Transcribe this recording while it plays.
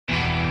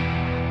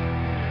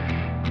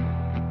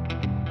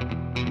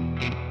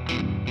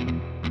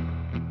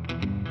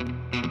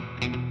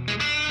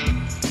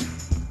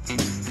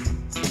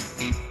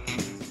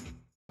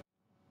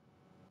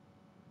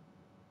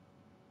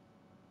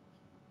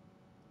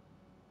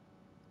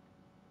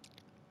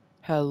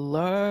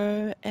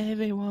Hello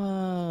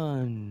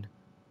everyone,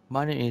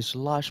 my name is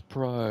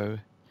LushPro.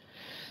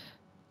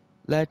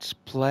 Let's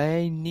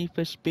play Need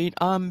for Speed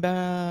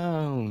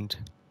Unbound.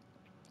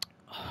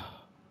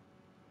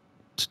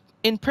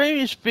 In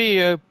previous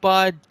video,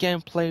 by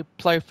gameplay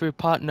playthrough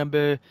part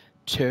number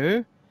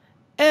 2,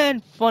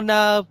 and for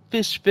now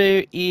this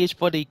video is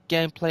for the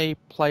gameplay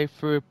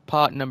playthrough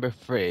part number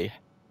 3.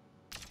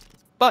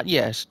 But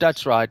yes,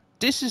 that's right,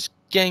 this is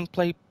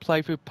gameplay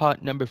playthrough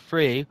part number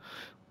 3,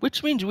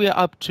 which means we are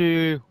up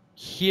to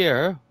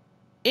here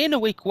in a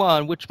week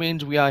 1, which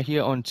means we are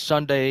here on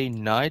Sunday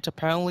night.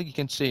 Apparently you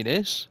can see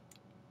this.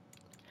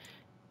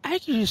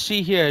 As you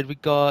see here,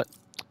 there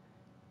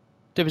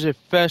was a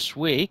first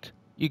week,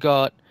 you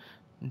got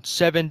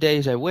 7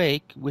 days a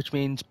week, which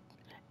means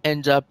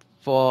ends up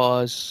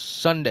for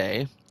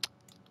Sunday.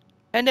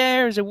 And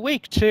there's a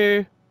week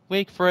 2,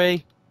 week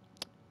 3,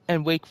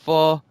 and week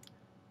 4,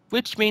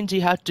 which means you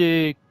have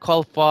to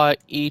qualify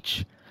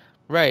each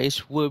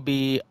race will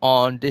be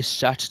on this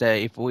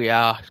Saturday if we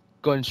are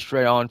going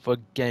straight on for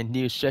getting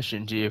new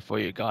sessions here for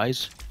you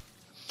guys.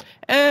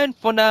 And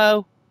for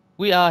now,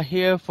 we are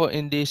here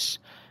in this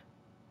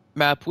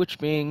map,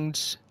 which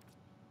means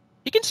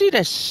you can see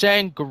the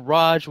sand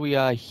garage we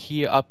are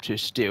here up to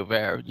still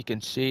there. You can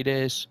see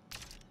this.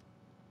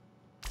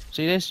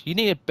 See this? You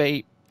need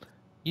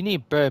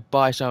to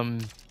buy some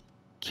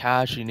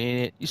cash, you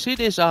need it. You see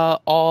this,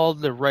 all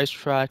the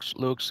racetracks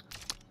looks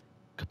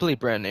completely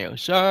brand new.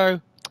 So,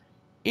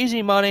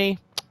 easy money,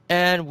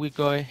 and we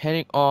go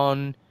heading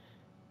on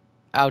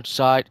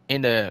outside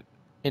in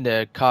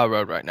the car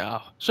road right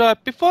now. So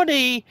before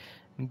the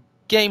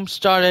game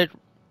started,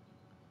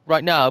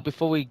 right now,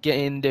 before we get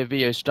in the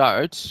video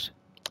starts,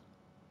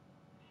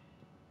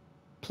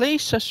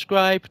 please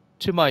subscribe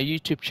to my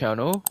YouTube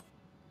channel,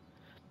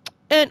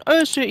 and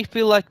also if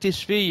you like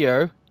this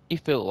video,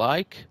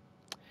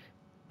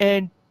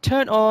 and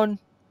turn on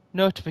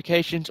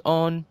notifications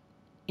on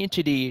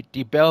into the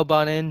bell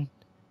button,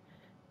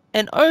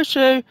 and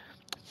also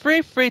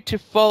feel free to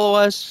follow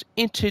us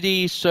into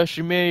the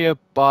social media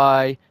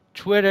by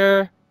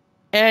Twitter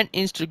and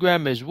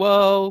Instagram as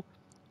well.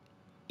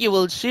 You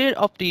will see it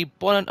at the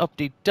bottom of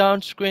the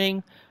down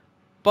screen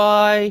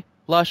by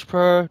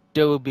LushPro.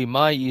 There will be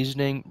my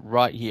username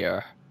right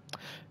here.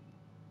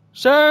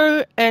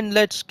 So, and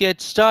let's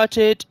get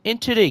started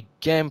into the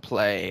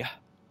gameplay.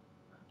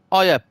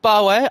 Oh yeah, by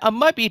the way, I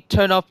might be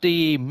turn off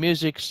the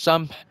music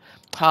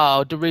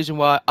somehow, the reason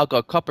why I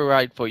got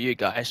copyright for you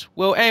guys.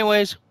 Well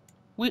anyways,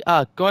 we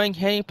are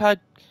heading back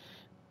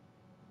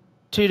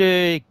to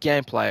the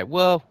gameplay.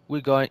 Well,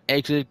 we're going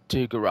exit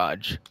to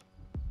garage.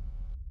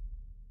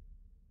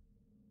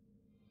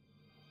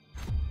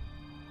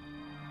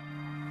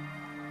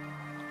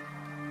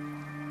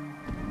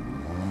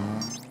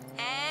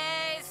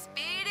 Hey,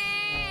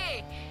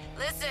 Speedy!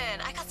 Listen,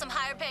 I got some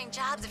higher paying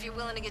jobs if you're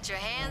willing to get your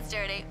hands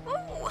dirty. Ooh,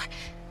 a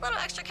little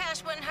extra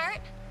cash wouldn't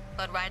hurt.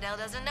 But Rydells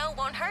doesn't know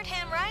won't hurt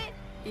him, right?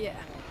 Yeah,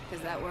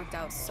 because that worked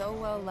out so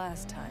well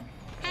last time.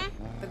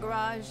 The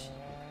garage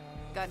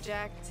got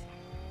jacked,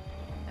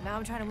 and now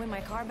I'm trying to win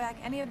my car back.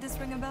 Any of this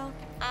ring a bell?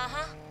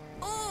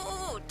 Uh-huh.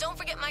 Ooh, don't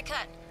forget my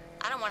cut.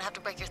 I don't want to have to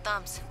break your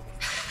thumbs.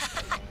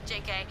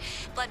 JK,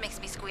 blood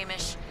makes me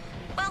squeamish.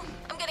 Well,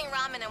 I'm getting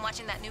ramen and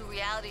watching that new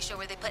reality show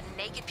where they put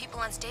naked people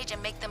on stage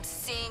and make them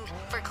sing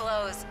for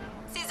clothes.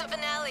 Season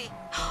finale.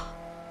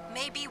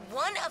 Maybe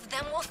one of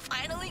them will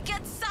finally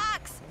get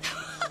socks.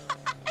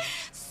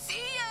 See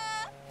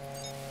ya!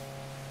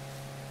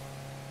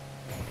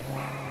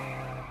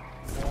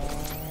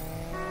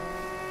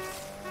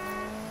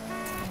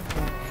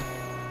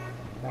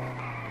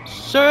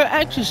 So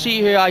as you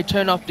see here, I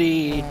turn off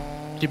the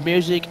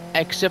music,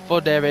 except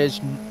for there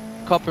is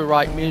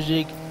copyright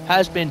music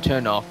has been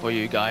turned off for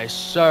you guys.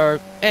 So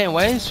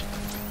anyways,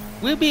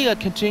 we'll be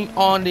continuing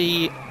on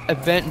the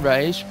event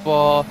race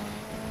for,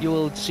 you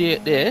will see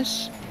it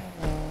this,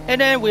 and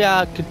then we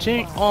are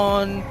continuing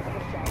on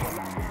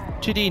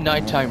to the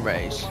nighttime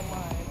race.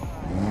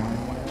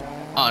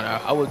 Oh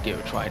no, I will give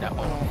it a try, that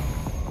one.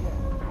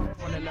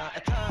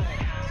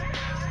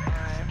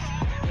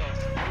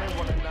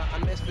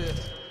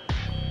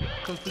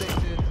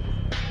 Conflicted,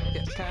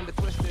 gets kinda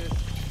twisted.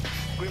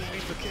 Grim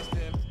Reaper kissed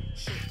him.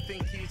 Shit,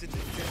 think he's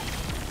addicted.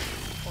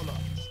 Hold up.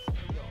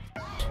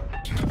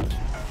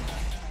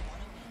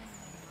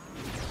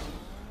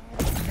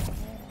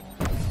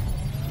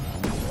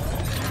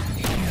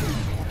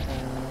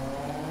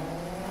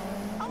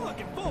 I'm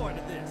looking forward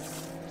to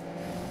this.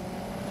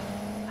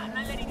 I'm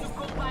not letting you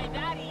go by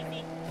that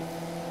easy.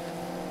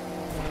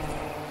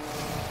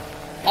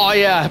 Oh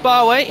yeah,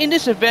 by the way, in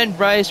this event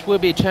race will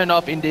be turned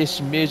off, in this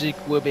music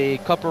will be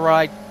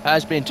copyright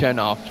has been turned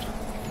off.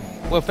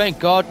 Well, thank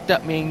God.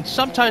 That means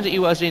sometimes it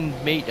was in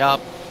meetup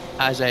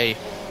as a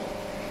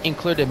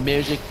included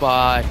music,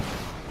 by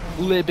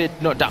a little bit,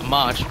 not that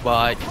much,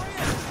 but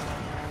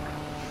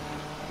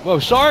well,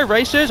 sorry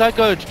racers, I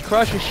go to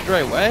crush you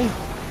straight away.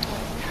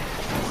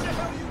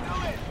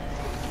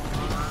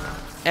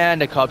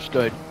 And the cops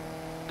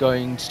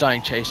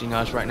starting chasing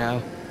us right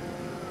now.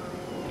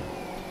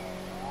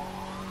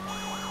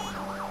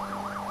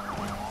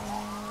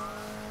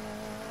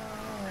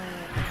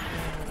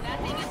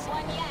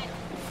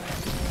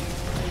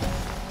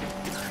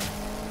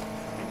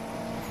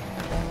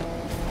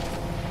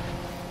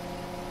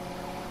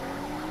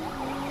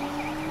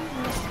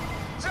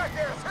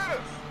 jackass hit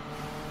us!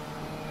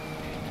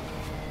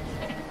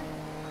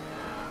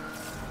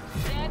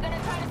 They're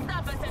gonna try to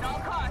stop us at all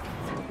costs.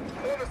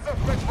 On the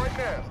suspects right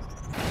now.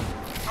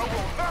 I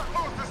will not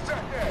lose this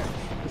jackass!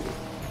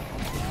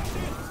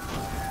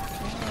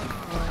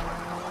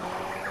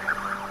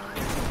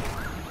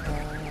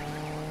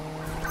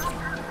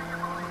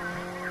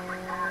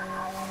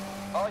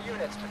 All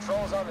units,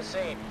 patrols on the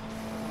scene.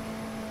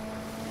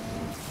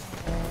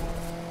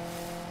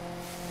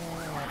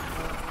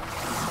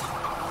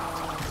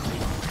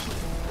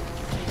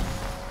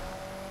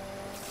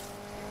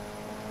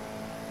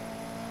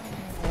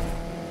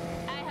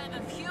 I have a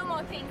few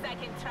more things I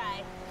can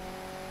try.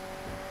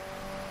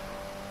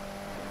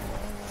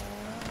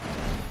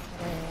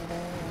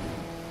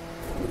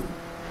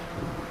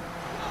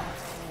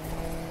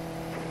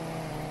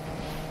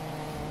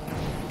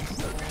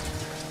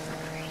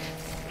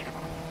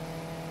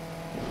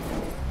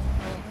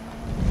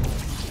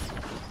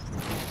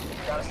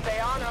 Gotta stay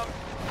on them.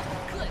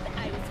 Good,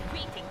 I was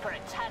waiting for a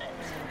challenge.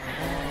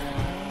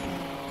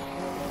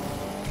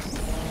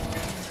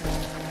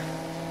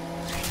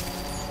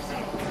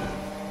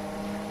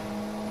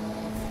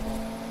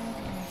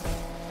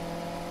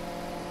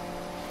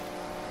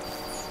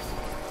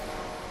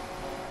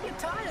 Your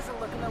tires are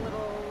looking a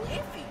little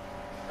iffy.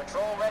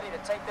 Patrol ready to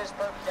take this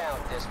perp down,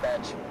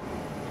 dispatch.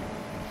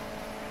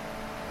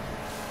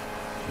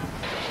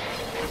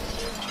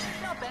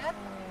 Not bad,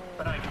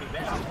 but I can do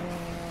better.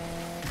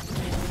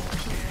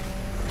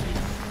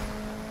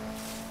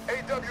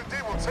 AWD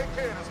will take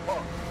care of this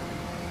punk.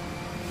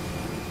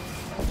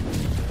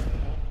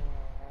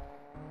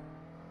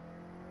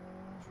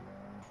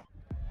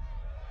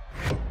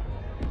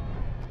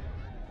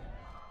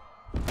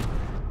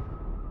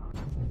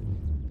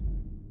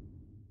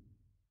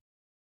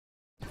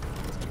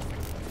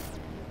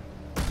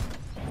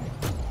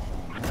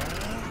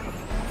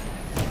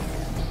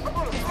 I'm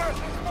gonna smash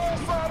this small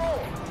side on!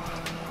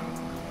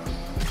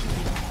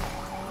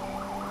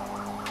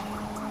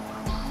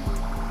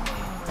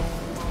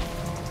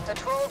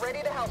 Patrol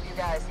ready to help you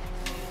guys.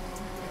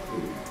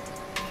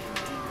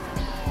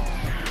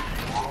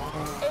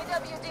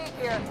 AWD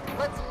here.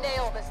 Let's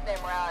nail this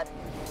Nimrod.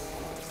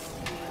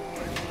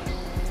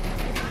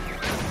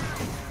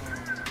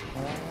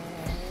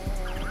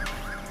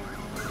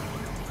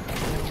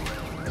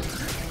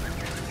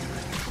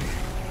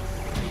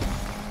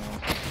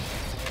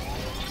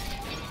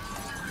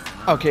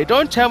 Okay,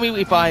 don't tell me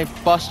if I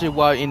busted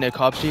while in the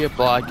cops here,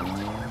 but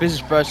like, this is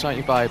first time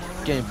if I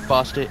get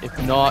busted. If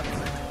not,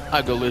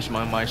 I go lose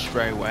my mind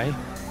straight away.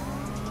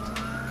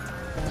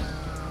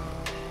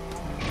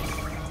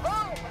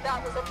 Boom!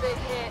 That was a big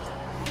hit.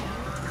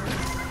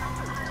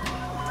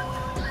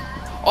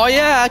 Oh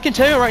yeah, I can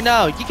tell you right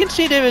now. You can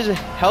see there is a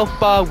health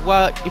bar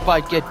if I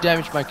get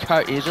damaged my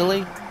car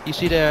easily. You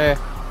see the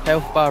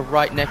health bar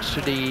right next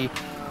to the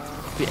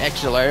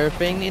accelerator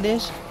thing it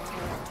is.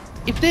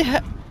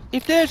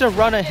 If there's a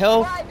run of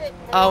health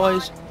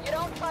hours, You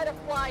don't try to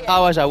fly it.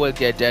 I will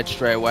get dead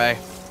straight away.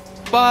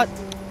 But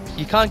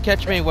you can't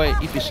catch me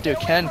if you still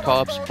can,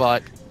 cops.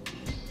 But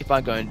if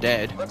I'm going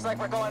dead. Looks like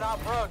we're going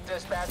off-road,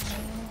 dispatch.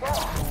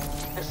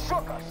 Oh, it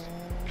shook us.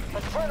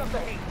 Let's turn up the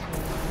heat.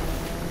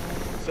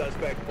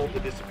 Suspect pulled the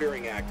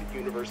disappearing act at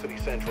University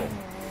Central.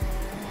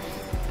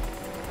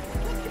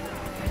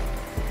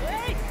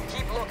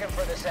 Keep looking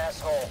for this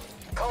asshole.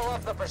 Call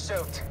off the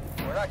pursuit.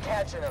 We're not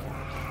catching him.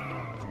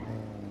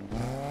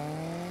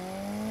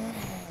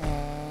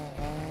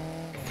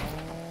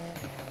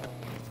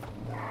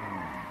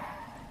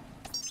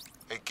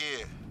 Hey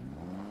kid,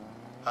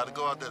 how'd it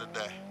go out there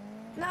today?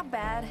 Not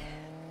bad.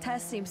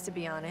 Tess seems to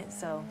be on it,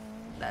 so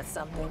that's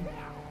something.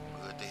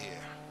 Good to hear.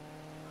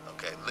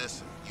 Okay,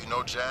 listen, you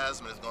know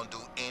Jasmine is gonna do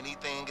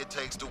anything it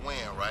takes to win,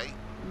 right?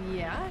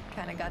 Yeah,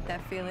 kinda got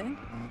that feeling.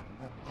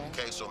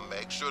 Okay, so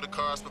make sure the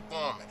car's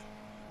performing.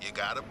 You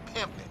gotta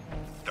pimp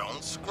it,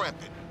 don't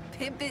scrimp it.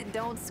 Pimp it,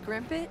 don't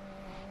scrimp it?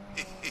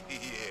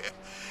 Yeah,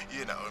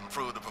 you know,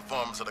 improve the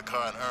performance of the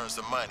car and earn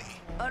some money.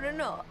 Oh,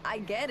 no, I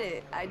get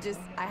it. I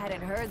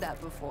hadn't heard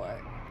that before.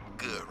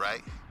 Good,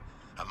 right?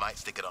 I might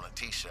stick it on a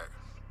t-shirt.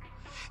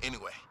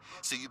 Anyway,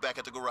 see you back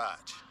at the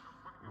garage.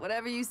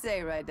 Whatever you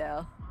say,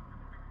 Rydells.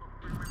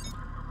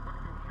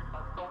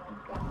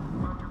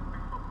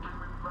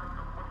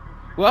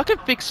 Well, I can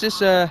fix this,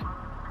 the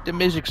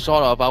music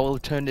sort of. I will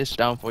turn this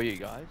down for you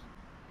guys.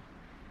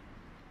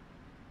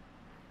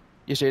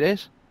 You see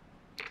this?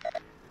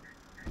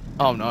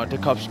 Oh no, the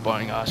cops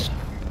spotting us.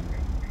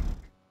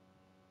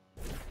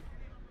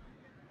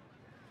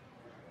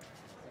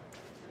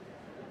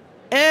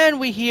 And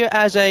we're here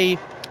as a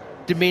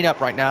meetup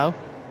right now,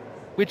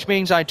 which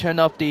means I turn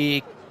off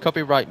the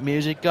copyright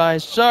music,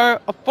 guys. So,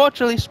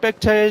 unfortunately,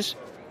 spectators,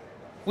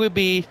 will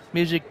be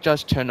music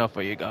just turned off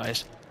for you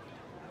guys.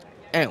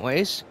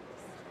 Anyways,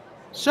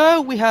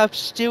 so we have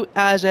still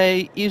as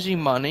a easy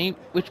money,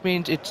 which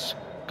means it's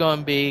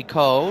gonna be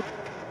called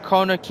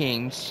Corner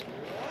Kings.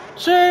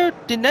 So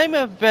the name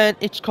of the event,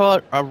 it's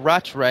called a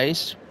rat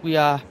race. We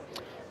are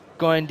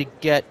going to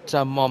get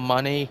some more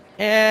money,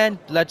 and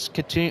let's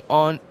continue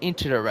on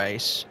into the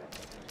race.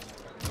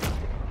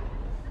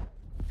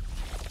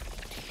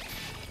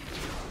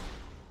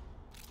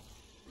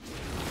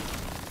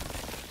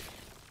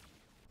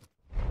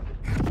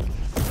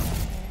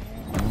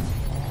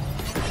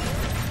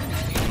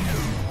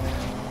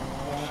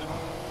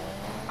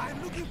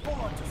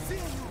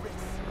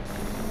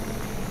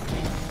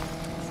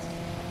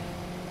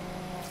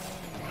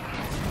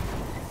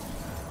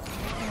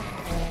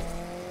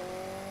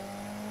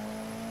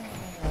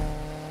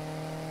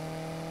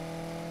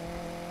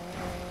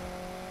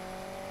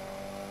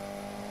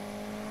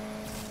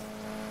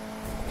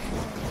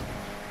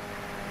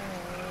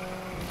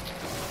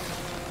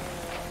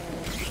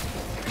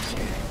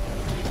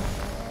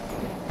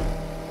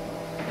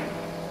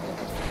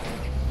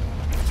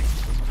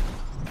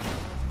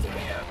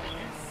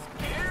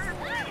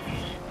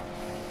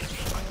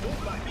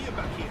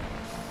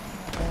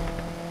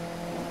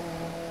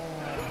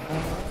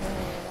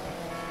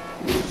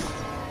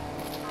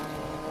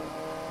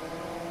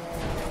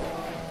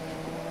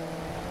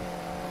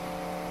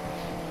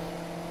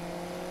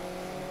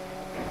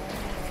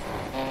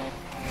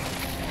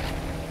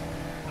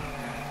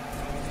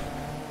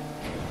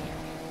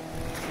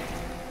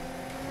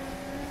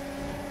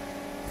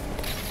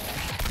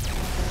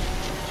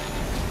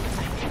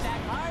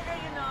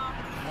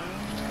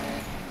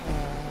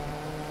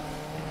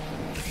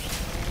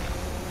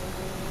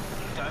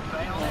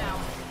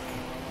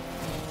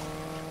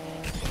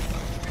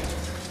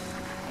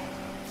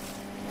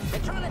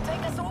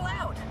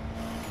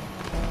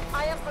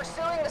 am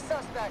pursuing the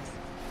suspects.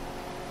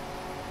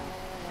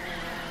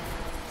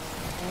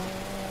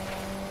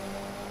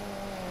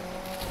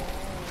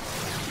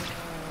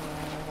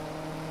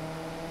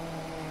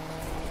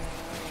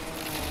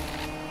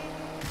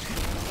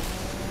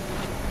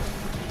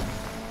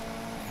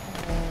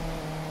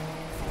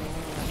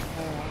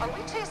 Are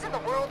we chasing the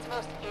world's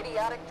most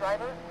idiotic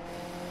driver?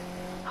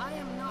 I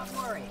am not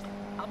worried.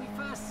 I'll be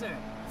fast soon.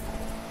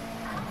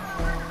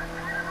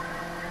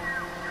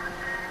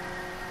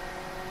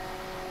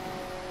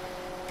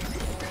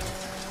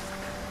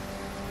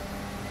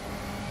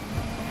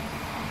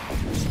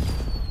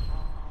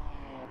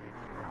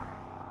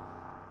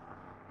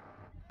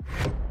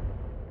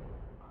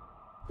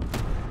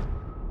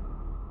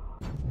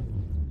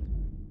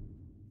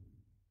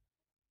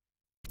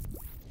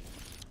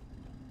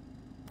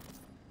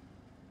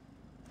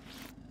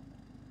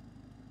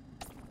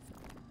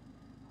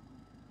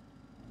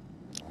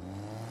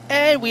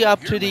 And we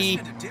up You're to the...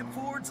 listening to Tim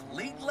Ford's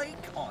Late Lake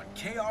on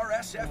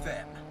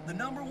KRS-FM, the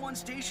 #1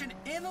 station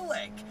in the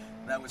lake.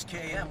 That was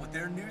KM with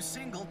their new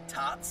single,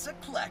 Tots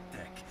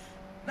Eclectic.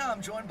 Now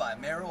I'm joined by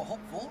Mero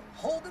hopeful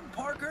Holden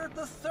Parker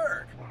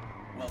III.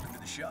 Welcome to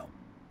the show.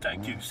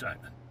 Thank you,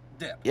 Simon.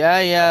 Dip.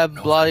 Yeah,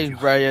 bloody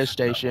radio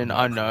station,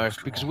 I know,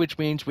 because which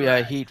means we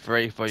are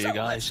heat-free for you Let's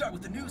guys. start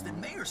with the news that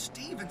Mayor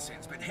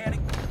Stevenson's been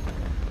handing...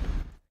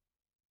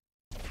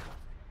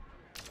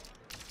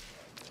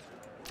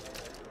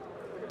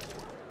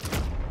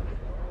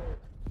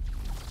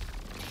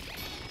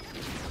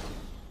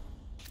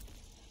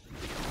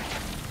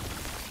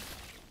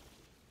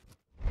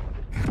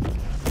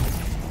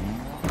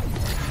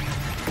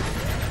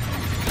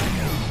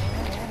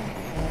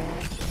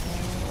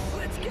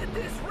 Let's get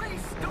this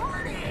race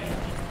started!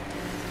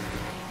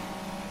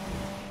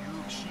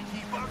 You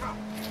cheeky bugger.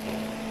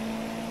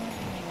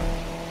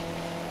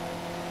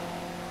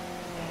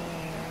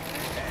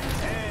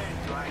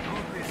 And right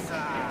on this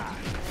side.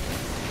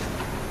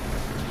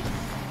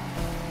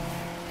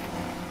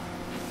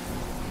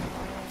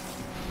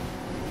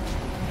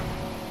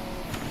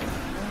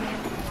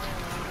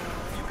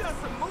 You got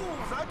some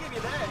moves, I'll give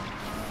you that.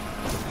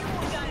 You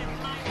won't got it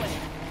my way.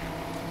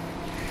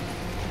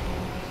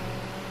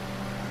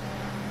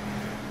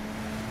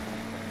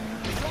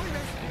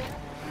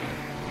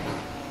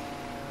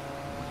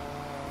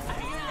 Are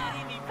you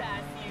letting me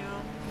pass you?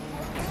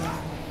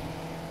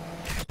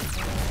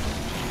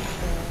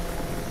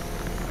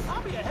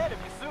 I'll be ahead of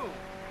you soon.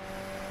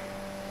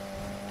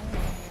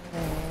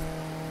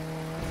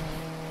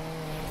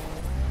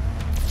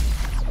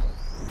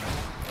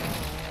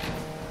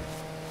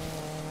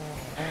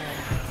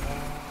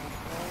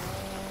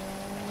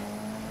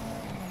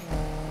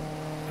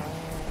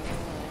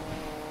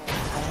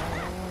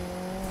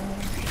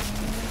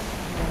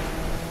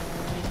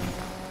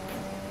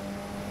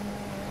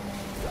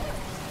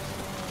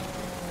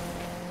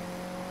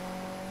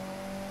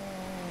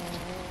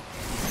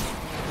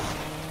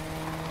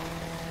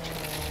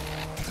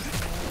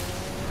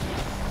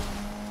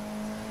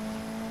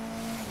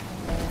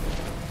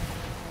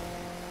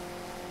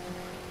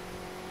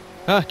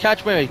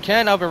 Catch me,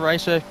 can't have a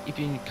racer if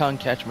you can't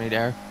catch me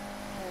there.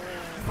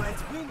 You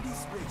might win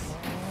this race.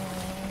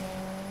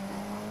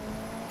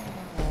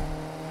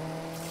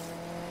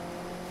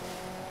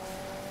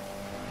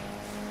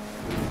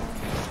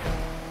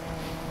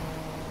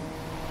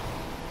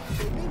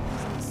 They mean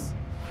business.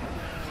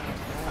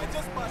 I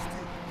just passed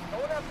you.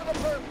 Going after the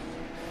perp.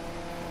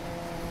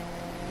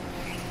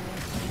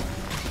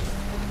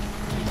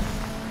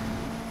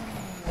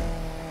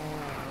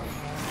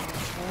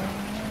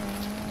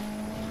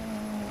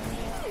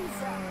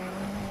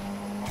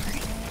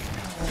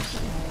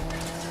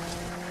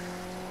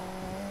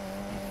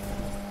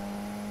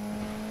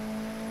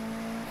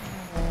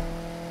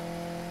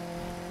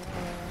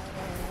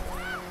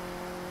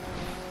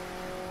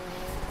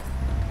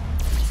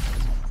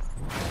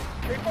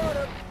 Hey,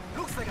 Potter.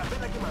 Looks like I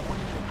better get my money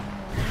back.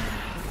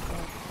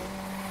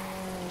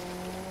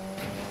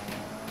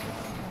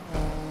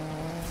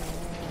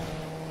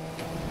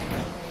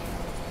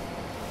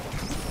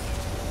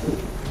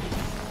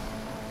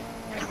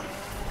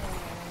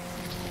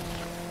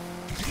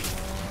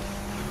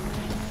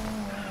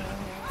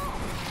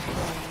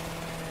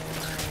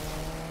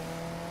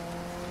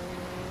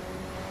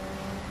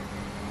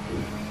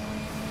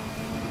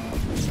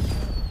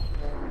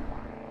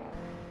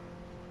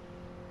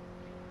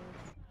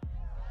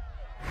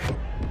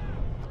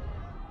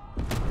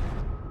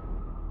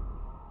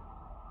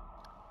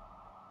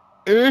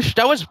 Oosh,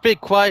 that was a bit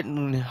quite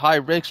high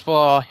risk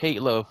for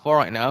Halo 4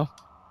 right now.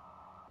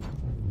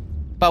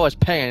 But I was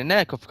paying a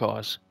neck, of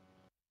course.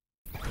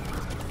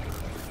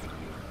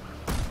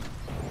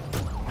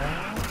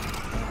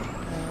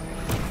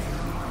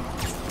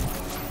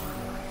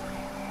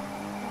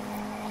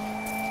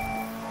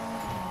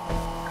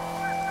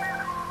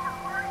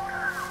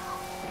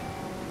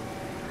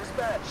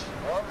 Dispatch,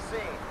 we're on the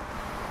scene.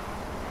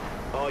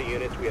 All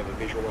units, we have a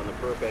visual on the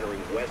perp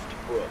entering West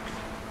Brooks.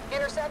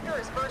 Interceptor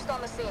is first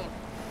on the scene.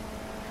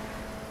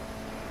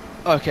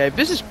 Okay,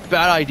 this is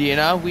bad idea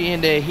now. We're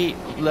in the heat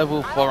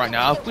level 4 right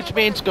now, which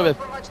means it's gonna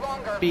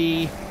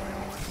be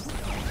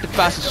the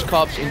fastest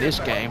cops in this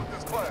game.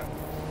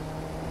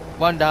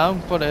 One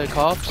down for the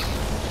cops.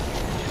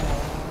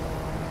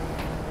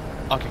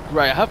 Okay,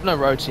 great. I have no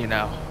roads here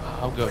now.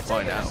 I'll go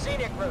find out.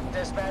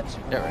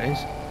 There it is.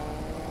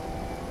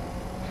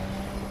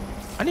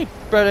 I need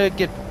better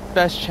get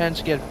best chance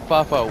to get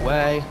far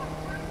away.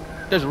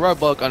 There's a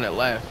roadblock on the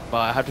left, but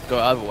I have to go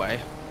other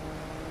way.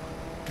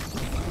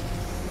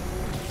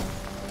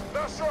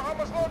 Not sure how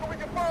much longer we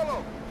can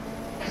follow.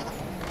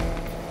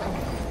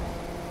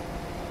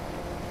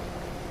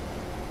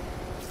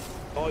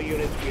 All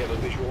units, we have a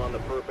visual on the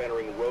perp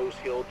entering Rose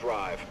Hill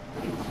Drive.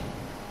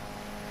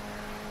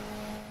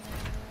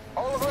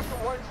 All of us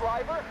in one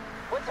driver?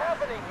 What's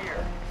happening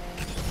here?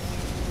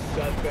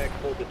 Suspect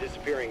pulled the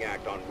disappearing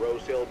act on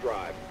Rose Hill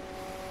Drive.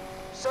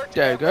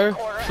 There you go.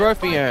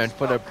 Trophy earned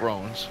for the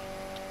bronze.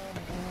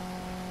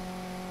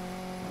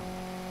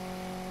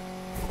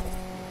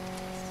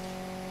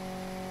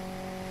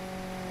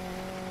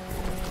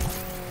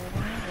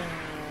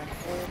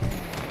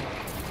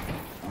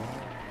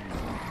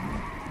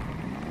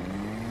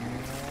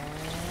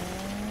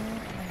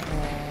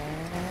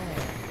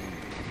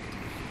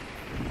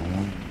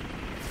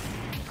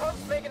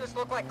 Cops making us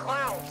look like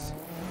clowns.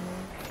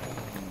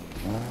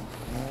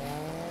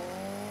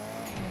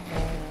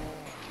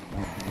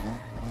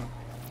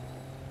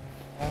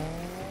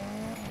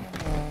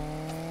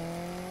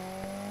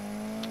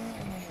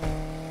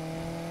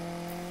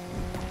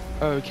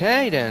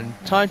 Okay then,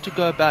 time to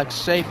go back to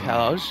safe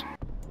house.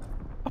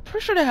 I'm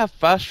pretty sure they have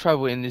fast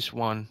travel in this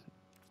one.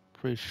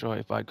 Pretty sure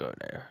if I go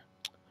there.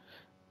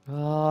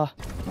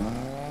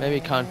 Maybe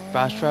can't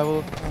fast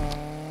travel.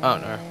 I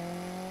don't know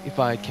if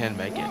I can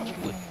make it.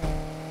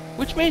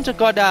 Which means I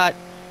got that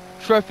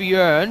trophy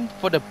earned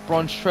for the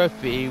bronze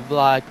trophy.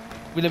 Like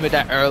we limited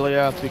that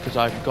earlier because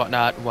I got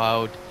that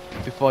while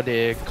before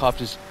the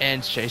cops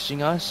ends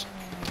chasing us.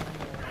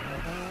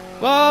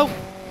 Well,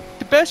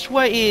 the best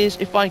way is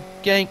if I'm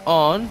getting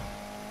on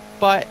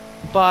by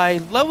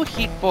level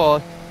heat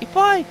 4. If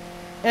I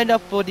end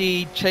up for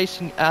the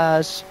chasing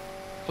as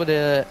for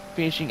the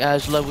finishing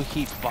as level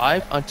heat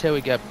 5 until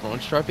we get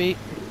bronze trophy.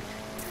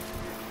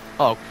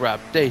 Oh crap,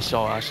 they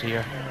saw us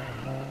here.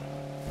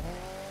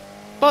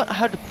 But I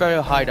have to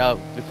better hide out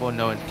before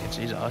no one can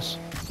see us.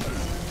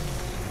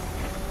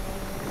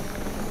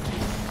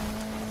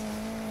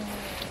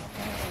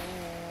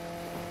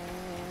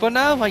 For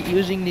now, I'm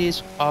using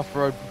this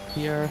off-road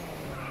here,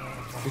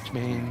 which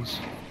means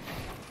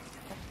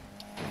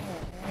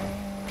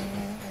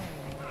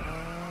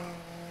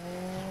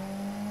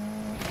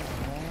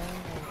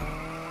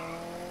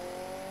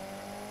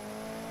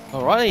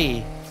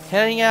alrighty,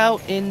 heading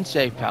out in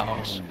safe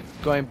house,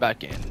 going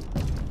back in.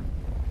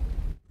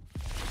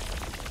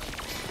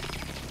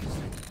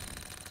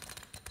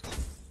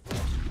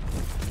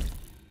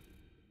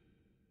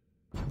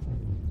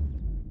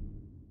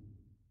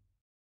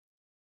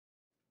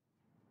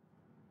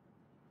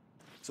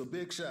 So,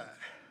 Big Shot,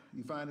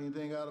 you find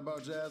anything out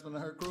about Jasmine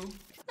and her crew?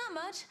 Not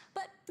much,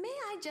 but may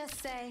I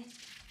just say,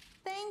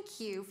 thank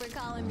you for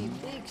calling me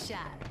Big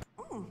Shot.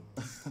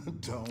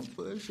 Don't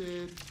push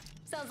it.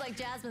 Sounds like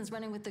Jasmine's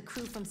running with the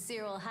crew from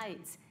Cyril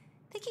Heights.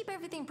 They keep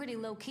everything pretty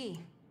low-key.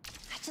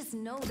 I just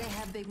know they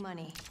have big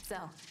money, so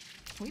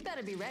we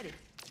better be ready.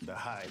 The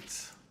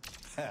Heights.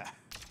 Ha.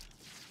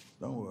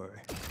 Don't worry.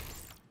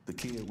 The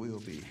kid will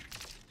be.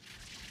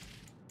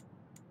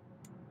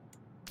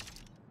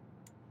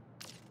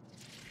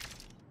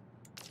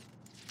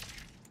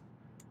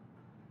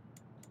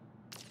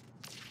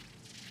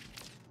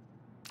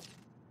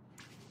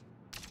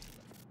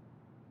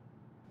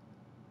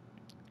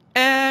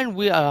 And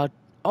we are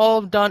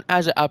all done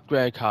as an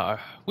upgrade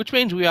car, which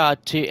means we are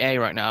 2A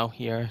right now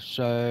here.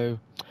 So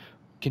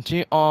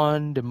continue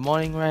on the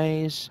morning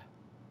race.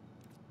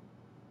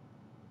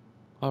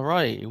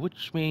 Alrighty,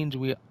 which means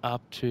we're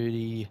up to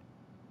the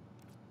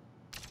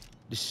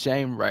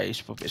same race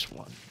for this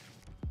one.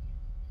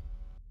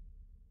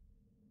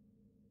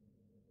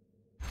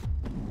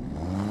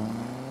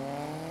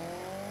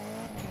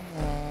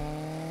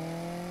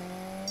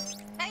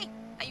 Hey,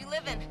 how you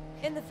living?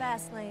 In the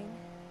fast lane.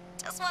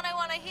 Just what I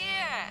want to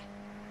hear.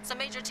 Some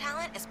major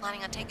talent is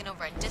planning on taking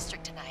over a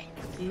district tonight.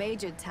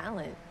 Major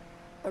talent?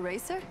 A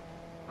racer?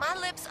 My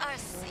lips are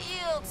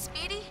sealed,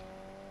 Speedy.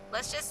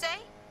 Let's just say,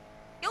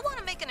 you'll want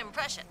to make an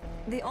impression.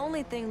 The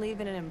only thing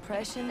leaving an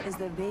impression is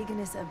the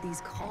vagueness of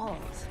these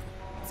calls.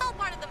 It's all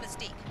part of the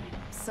mystique.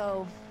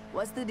 So,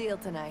 what's the deal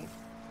tonight?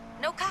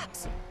 No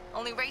cops,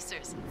 only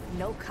racers.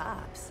 No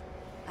cops?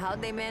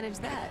 How'd they manage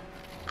that?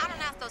 I don't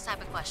ask those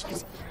type of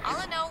questions. All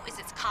I know is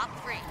it's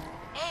cop-free.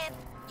 And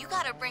you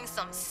gotta bring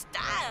some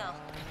style.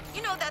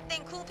 You know that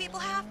thing cool people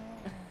have?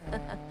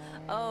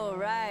 Oh,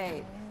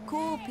 right.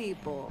 Cool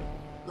people.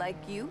 Like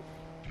you?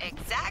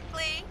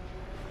 Exactly.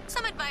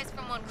 Some advice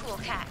from one cool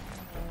cat.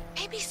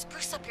 Maybe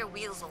spruce up your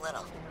wheels a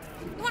little.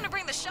 You want to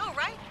bring the show,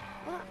 right?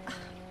 Well,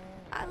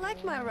 I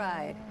like my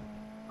ride.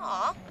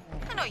 Aw,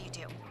 I know you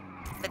do.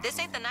 But this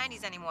ain't the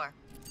 90s anymore.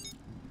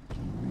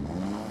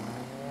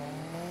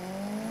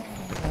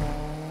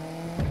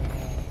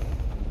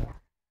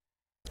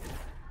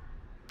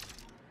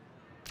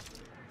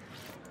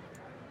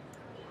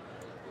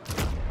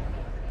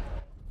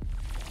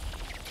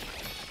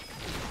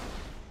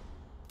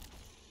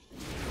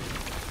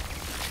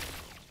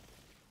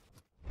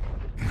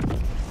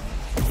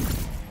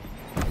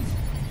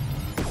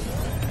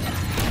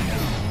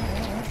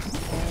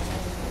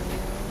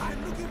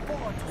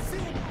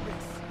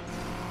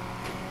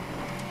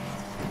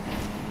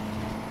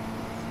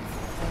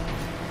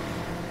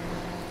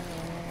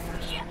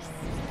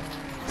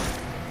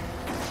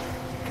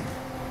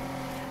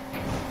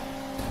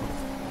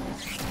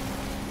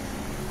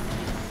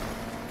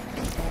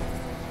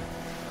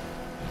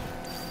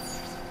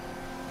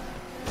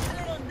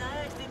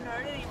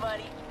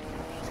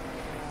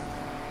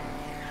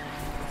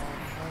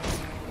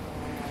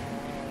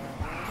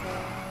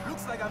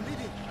 like I'm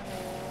leaving.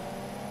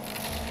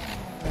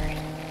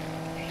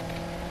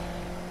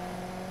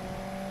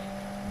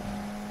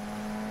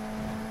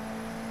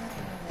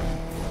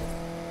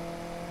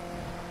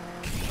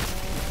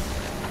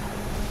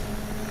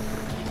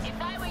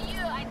 If I were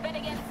you, I'd bet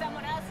against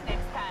someone else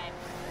next time.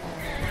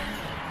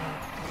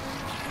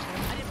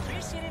 I'd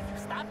appreciate it if you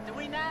stopped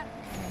doing that.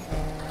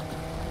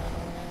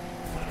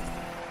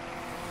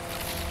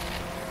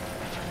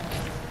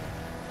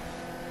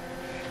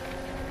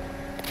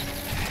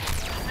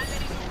 I'm not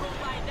letting you go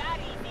by that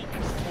easy.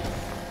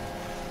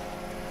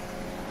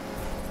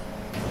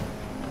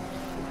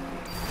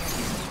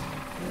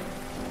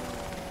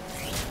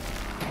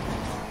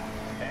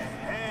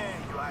 Hey,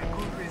 you are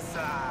good with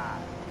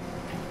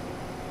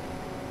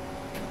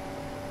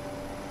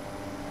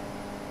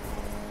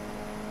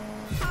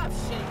I've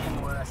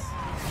shaken worse.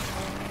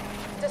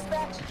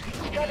 Dispatch,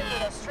 get into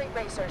those street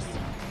racers.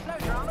 No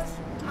dramas.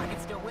 I can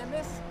still win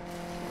this.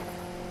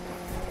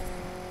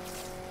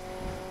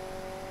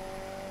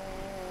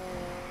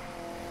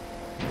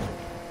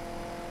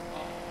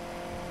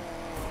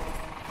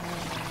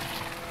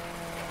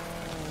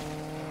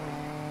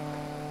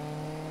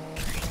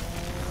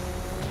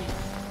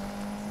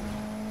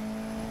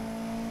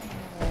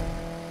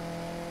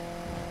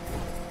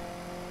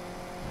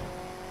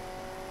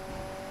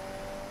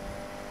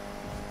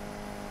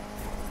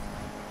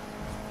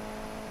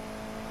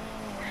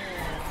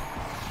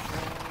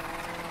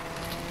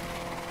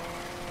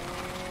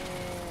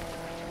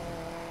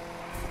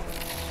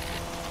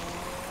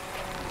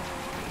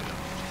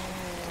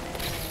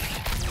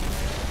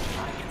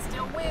 I can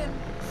still win.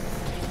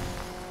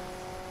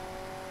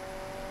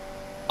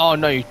 Oh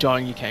no, you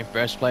don't. You came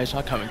first place.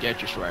 I'll come and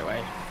get you straight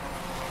away.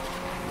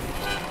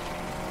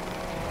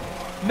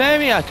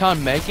 Maybe I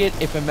can't make it.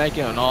 If I make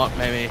it or not,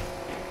 maybe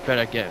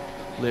better get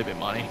a little bit of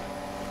money.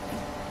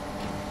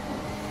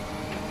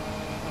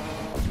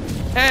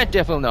 And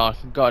definitely not.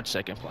 Got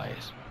second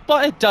place.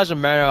 But it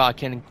doesn't matter. I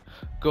can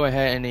go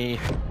ahead and the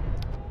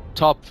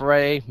top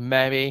 3,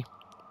 maybe.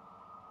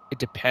 It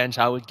depends.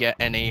 I would get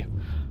any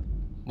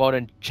more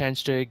than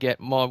chance to get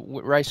more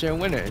racer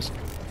winners.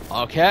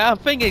 Okay, I'm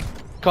thinking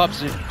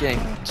cops are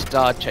getting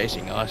start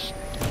chasing us.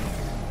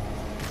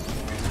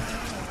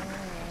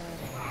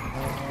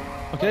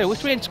 Okay,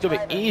 which means it's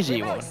gonna be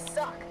easy one.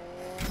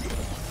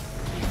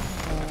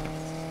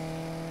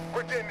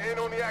 We're getting in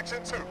on the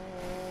action too.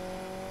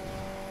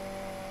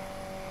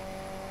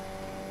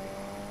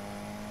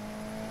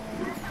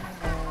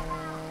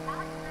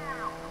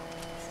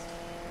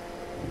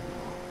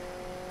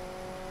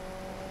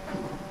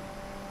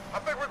 I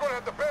think we're gonna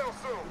have to bail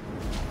soon.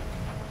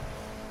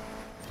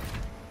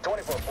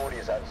 2440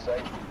 is out of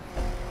sight.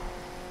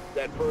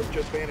 That perp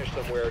just vanished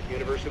somewhere,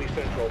 University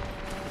Central.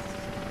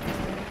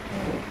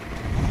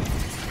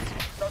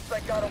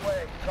 Suspect got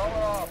away. Call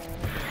her off.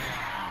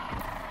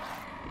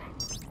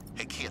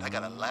 Hey kid, I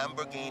got a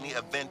Lamborghini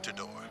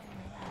Aventador.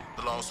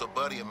 Belongs to a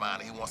buddy of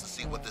mine and he wants to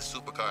see what this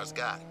supercar's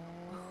got.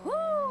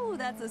 Whoo,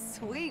 that's a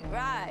sweet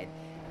ride.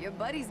 Your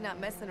buddy's not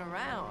messing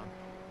around.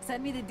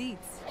 Send me the deets.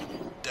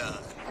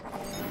 Done.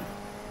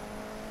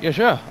 Yeah,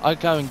 sure. I'll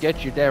come and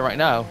get you there right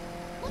now.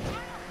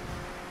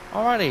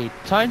 Alrighty,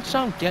 time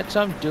to get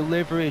some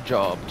delivery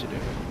job to do.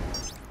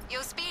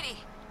 Yo, Speedy,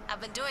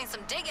 I've been doing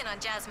some digging on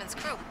Jasmine's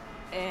crew.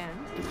 And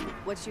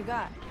what you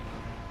got?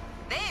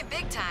 They ain't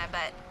big time,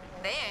 but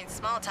they ain't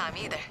small time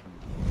either.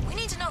 We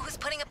need to know who's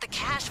putting up the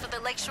cash for the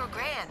Lakeshore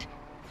Grand.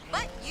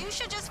 But you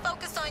should just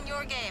focus on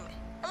your game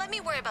and let me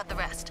worry about the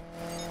rest.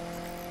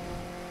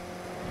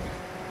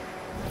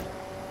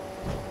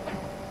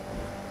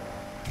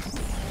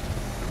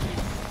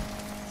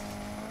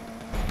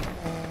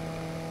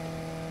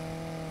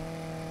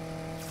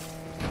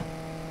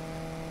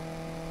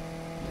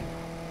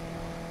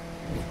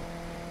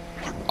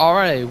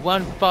 Alright,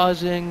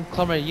 1,000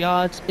 kilometer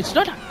yards. It's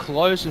not that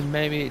close, and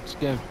maybe it's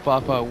getting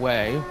far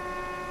away.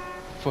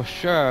 For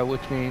sure,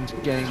 which means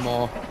getting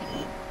more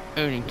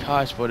earning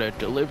cars for the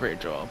delivery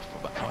job for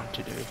what I want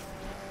to do.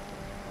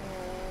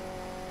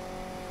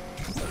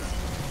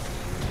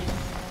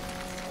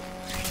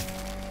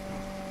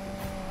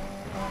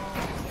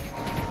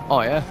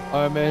 Oh yeah,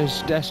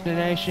 Irma's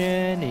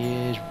destination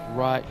is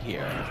right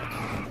here.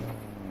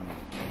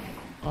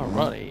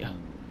 Alrighty.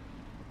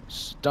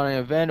 Starting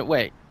event.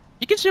 Wait,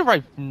 you can see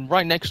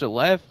right next to the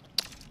left.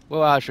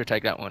 Well, I should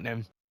take that one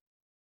then.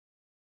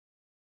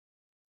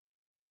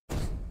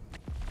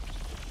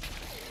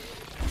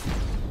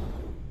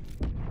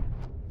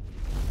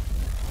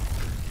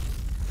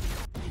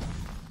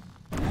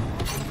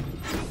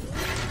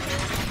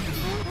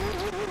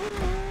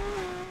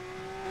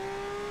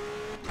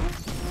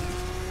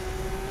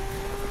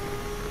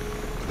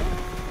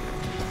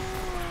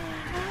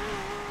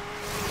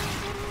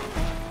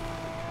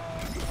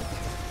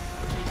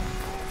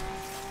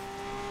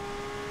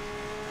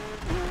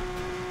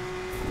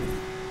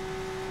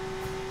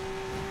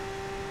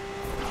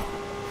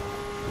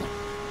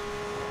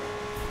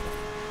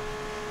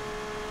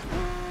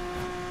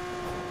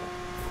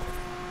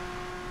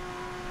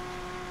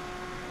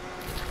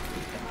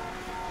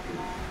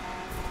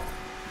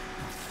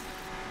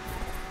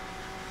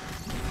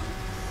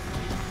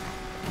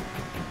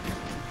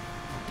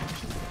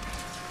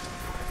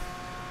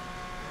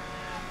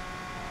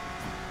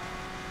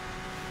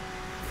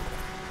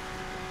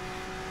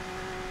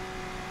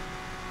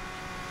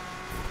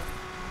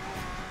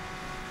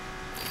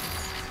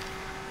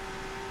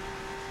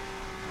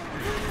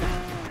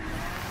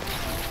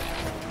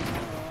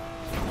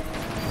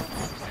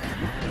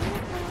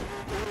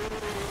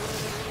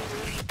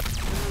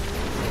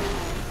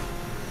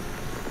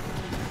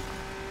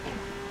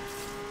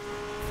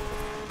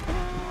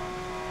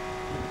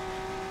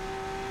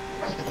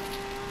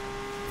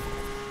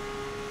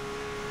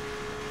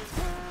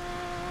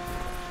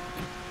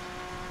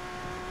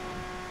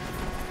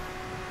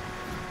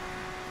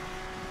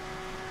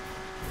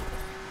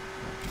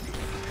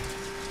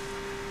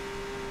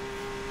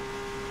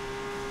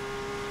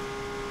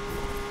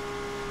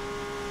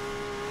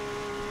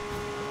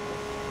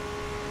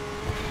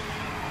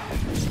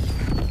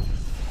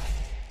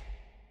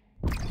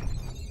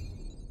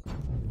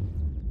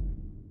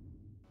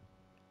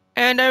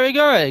 And there we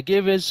go.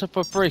 Give us a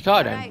free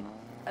card then. Alright,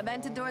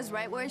 Aventador's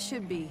right where it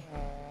should be.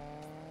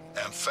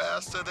 And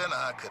faster than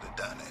I could have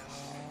done it.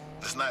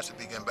 It's nice to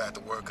be getting back to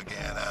work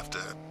again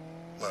after,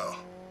 well,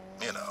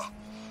 you know,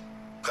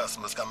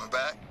 customers coming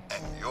back,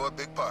 and you're a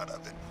big part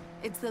of it.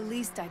 It's the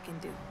least I can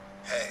do.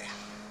 Hey,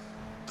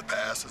 the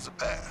past is a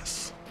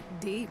pass.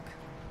 Deep.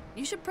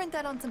 You should print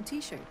that on some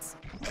t-shirts.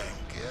 And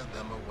give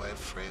them away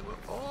free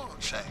with oil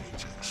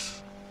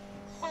changes.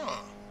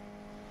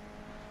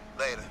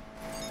 Later.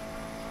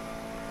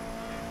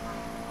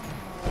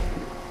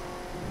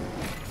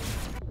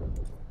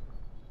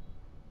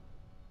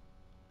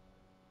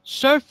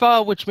 So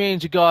far, which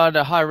means you got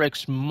a high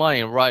risk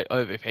money right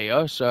over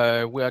here,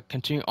 so we'll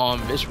continue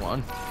on this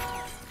one.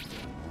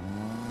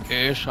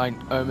 Ish, I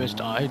almost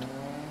died.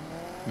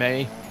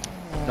 Maybe.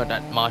 Not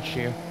that much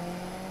here.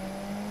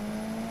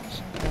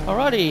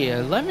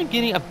 Alrighty, let me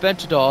get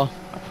Aventador.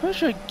 I'm pretty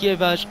sure it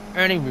give us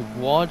earning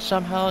reward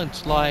somehow.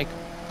 It's like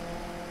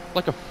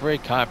a free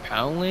card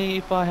apparently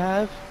if I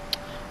have.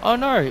 Oh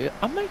no,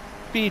 I might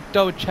be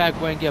double check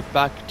when I get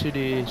back to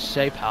the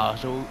safe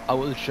house. So I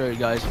will show you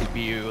guys if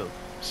you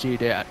see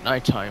it there at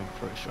nighttime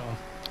for sure.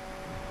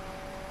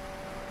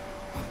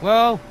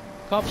 Well,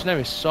 cops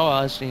never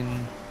saw us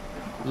in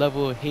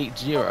level heat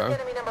 0.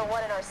 Enemy number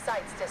 1 in our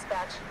sights,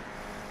 dispatch.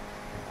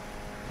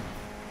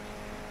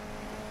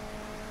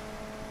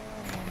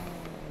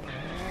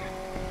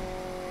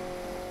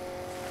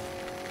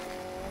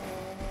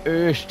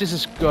 This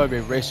is gonna be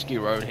a risky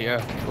road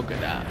here. Look at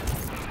that.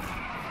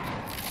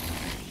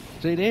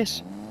 See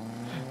this?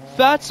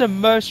 That's the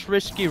most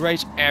risky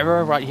race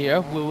ever right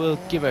here. We will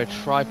give it a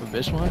try for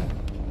this one.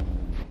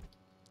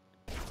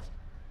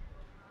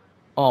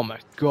 Oh my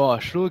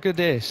gosh, look at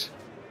this.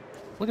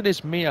 Look at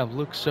this meetup,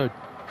 looks so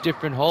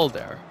different hole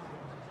there.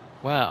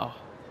 Wow.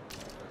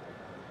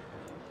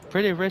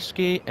 Pretty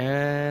risky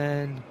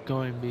and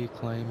going to be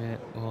claim it.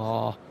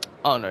 Oh,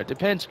 I don't know, it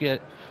depends.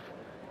 Get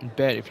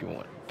bet if you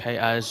want to pay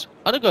as.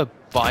 I'm gonna go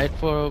buy it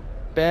for a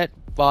bet,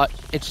 but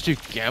it's too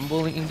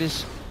gambling in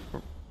this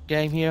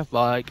game here.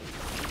 Like,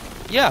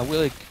 yeah,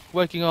 we're like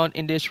working on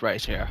in this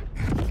race here.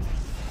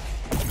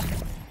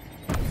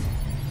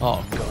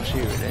 Oh gosh,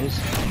 here it is.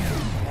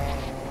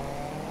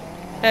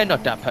 And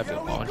not that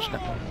perfect launch. No.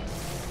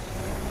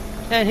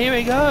 And here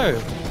we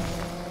go.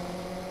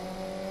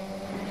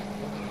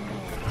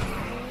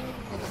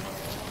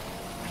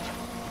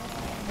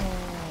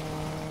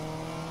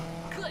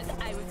 Good,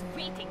 I was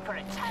waiting for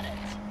a challenge.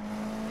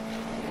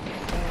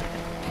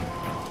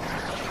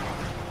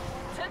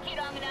 Took you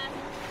long enough.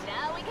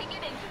 Now we can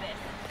get into this.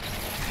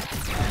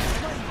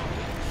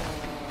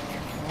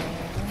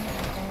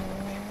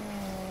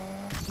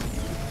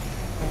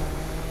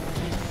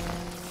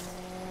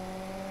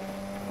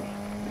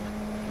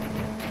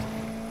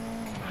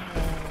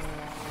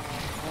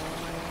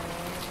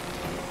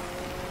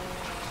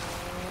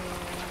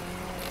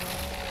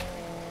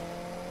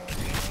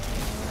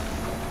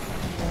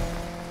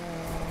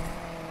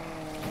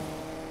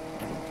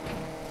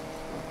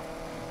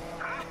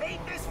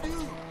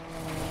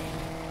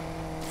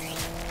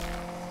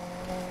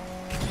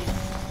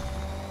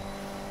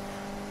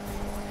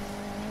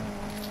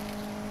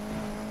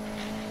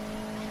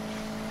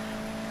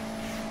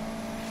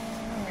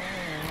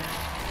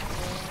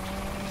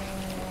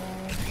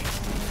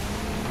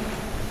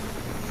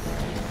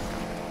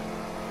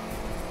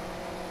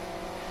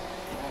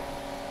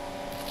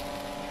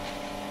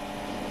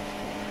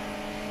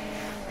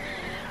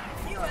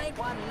 ain't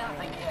won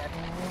nothing yet.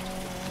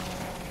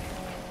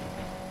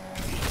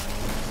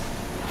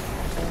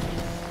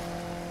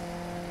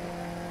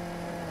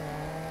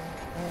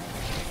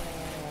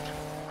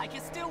 I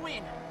can still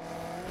win.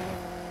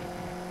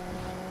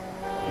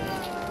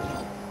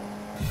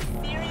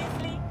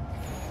 Seriously?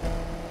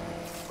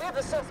 We have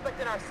the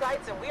suspect in our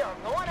sights and we are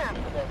going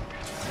after them.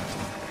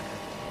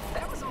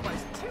 That was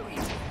almost too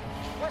easy.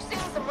 We're seeing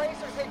some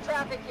racers hit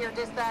traffic here,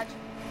 dispatch.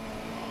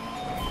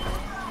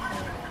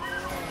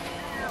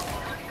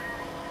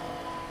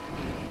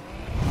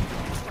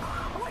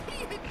 What are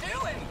you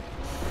doing?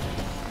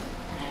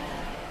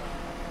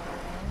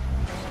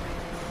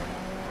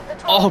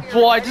 Oh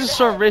boy, this is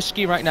so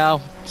risky right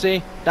now.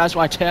 See, that's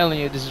why I'm telling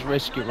you this is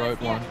risky road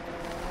one.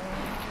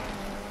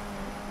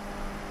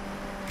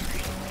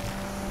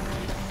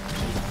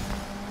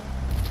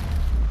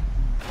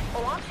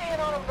 Oh, I'm staying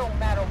on them no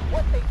matter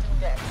what they do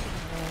next.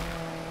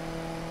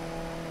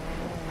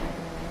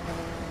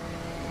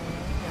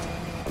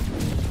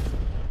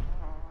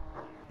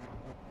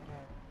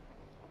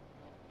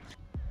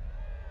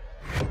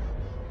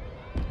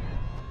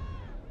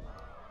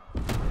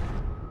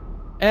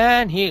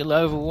 And heat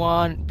level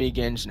 1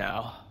 begins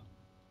now.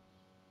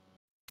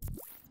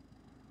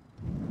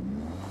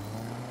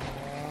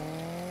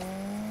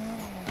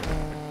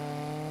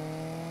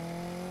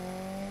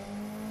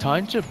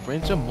 Time to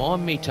bring some more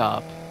meat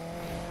up.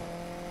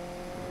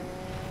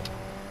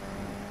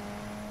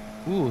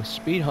 Ooh,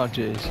 Speed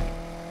Hunters.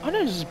 I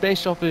know this is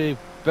based off a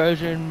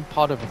version,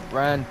 part of a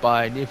brand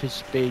by Need for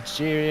Speed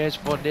series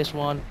for this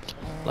one.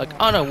 Like,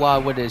 I don't know why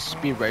what this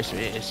Speed Racer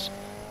is.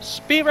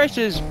 Speed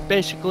races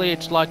basically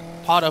it's like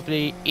part of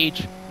the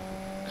each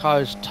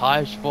car's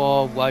types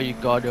for where you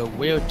got the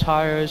wheel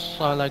tires,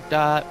 something like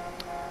that.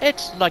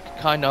 It's like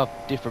kind of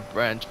different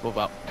brands for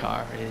what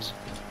car is.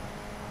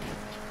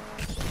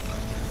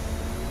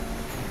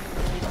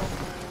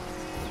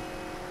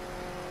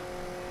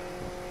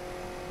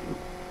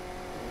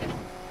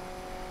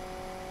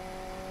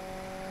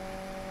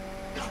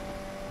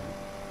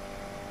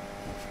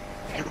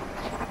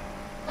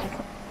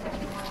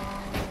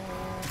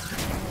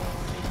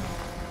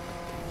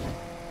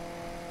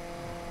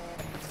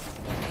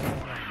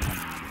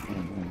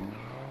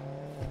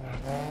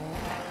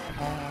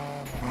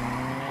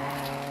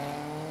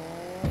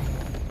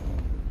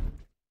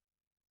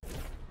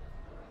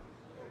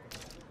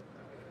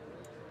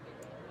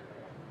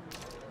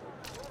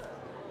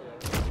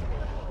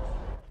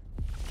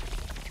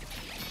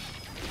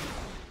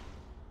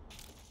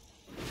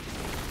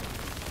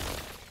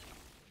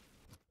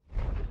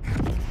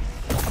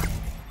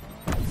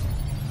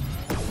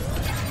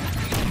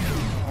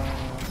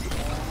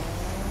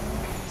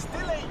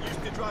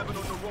 Driving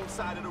on the wrong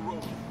side of the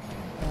road.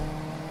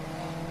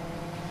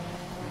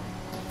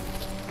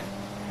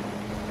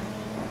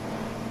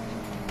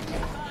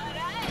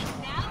 Alright,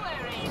 now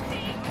we're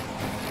racing.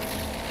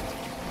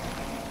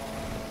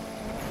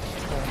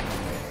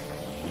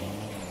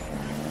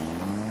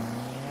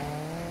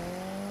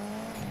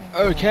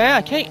 Okay,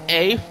 I came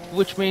 8th,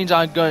 which means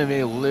I'm going to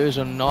be lose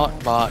or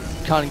not, but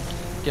can't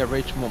get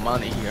rich more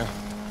money here.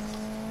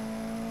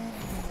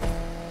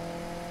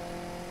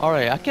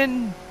 Alright, I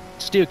can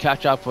still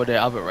catch up for the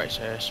other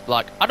races.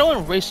 Like, I don't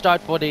want to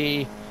restart for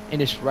the in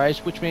this race,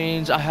 which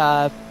means I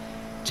have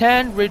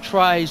 10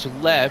 retries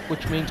left,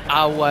 which means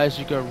otherwise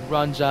you can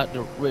runs out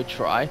the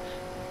retry.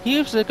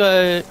 Here's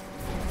the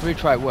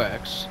retry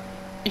works.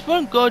 If you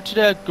don't go to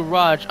the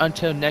garage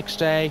until next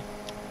day,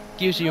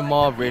 gives you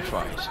more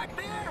retries.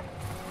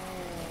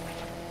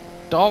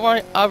 Don't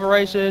worry, other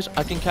races,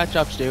 I can catch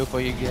up still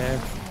for you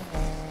again.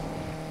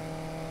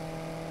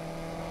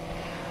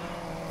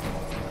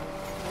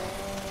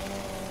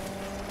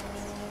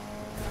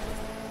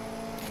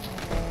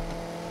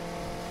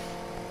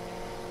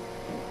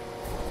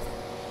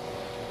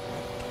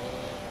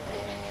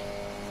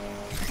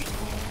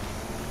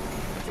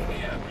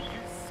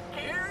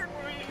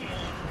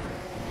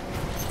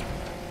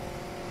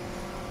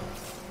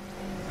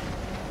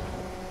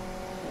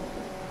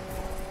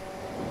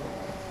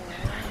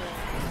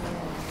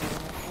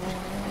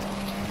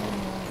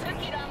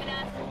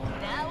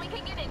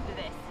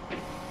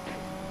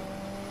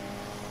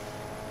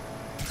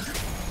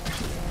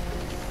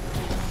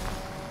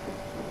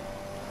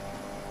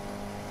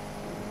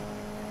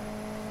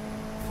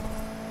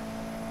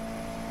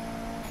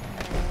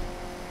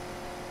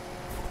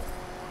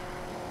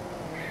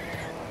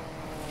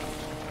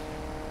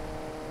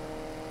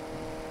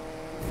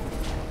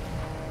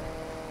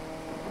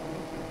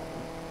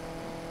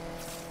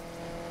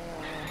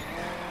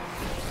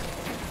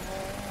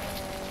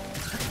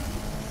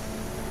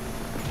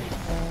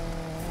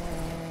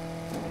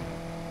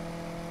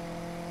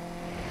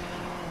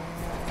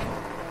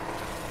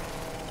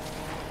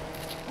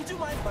 Would you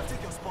mind if I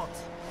take your spot?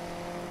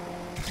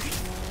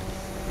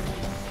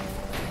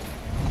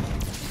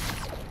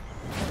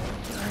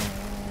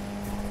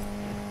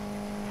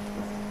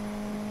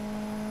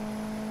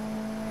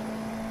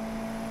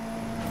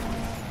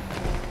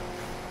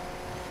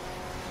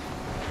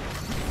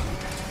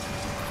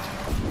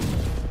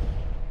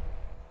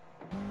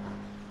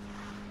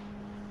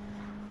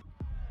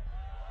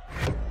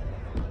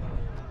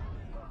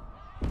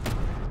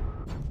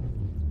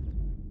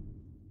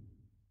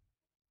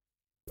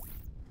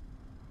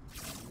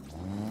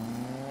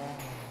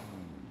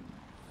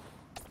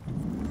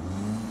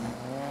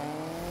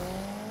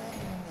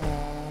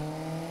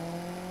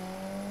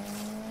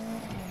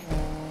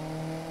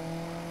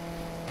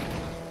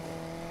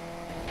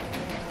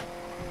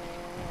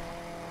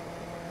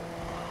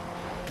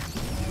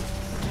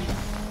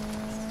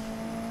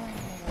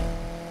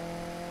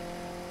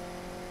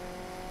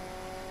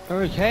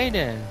 Okay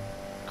then,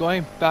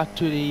 going back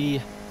to the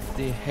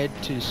head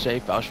to the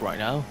safe house right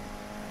now.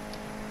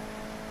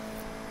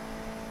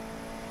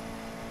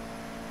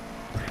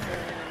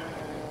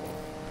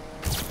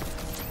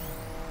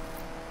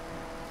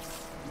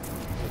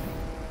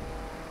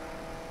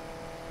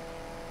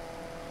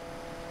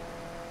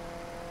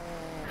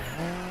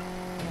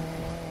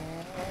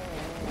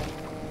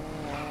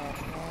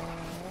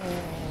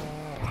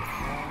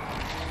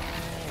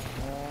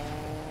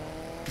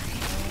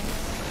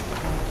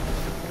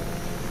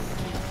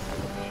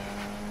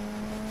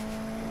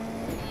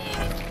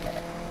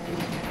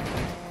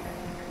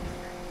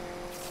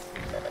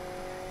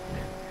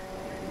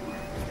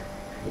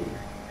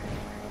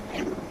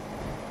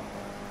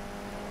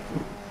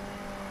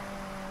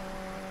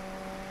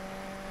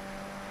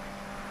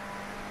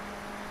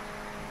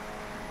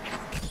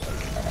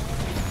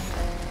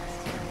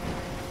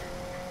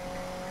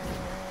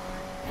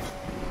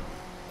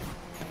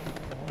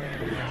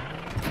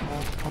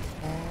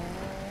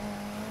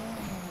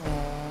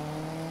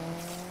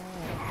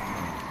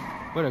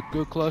 What a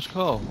good close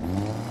call.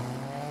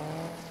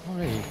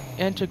 Alright,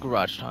 enter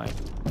garage time.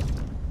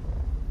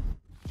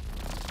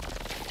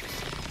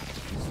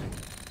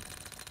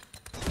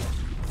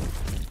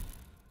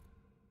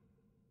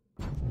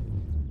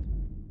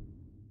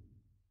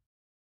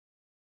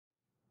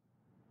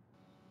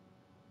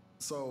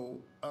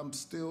 So, I'm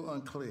still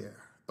unclear.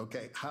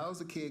 Okay, how's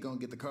the kid gonna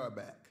get the car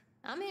back?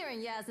 I'm hearing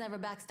Yaz never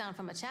backs down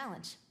from a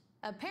challenge.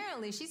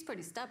 Apparently, she's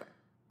pretty stubborn.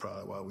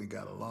 Probably why we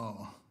got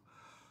along.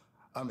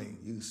 I mean,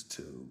 used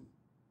to.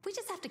 We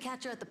just have to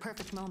catch her at the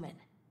perfect moment.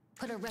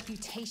 Put her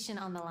reputation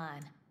on the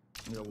line.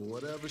 You know,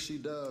 whatever she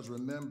does,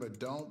 remember,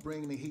 don't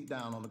bring the heat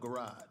down on the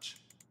garage.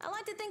 I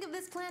like to think of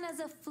this plan as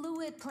a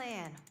fluid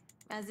plan.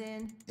 As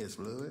in... It's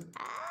fluid?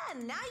 Ah,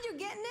 now you're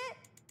getting it?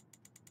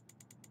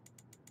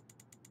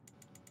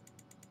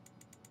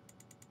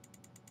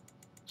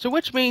 So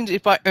which means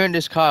if I earn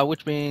this car,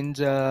 which means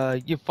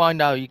you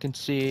find out you can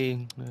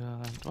see...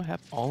 do I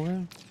have all of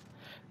them?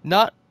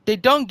 Not... They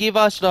don't give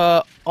us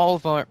all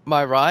of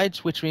my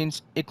rides, which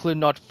means include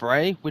not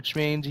free, which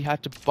means you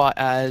have to buy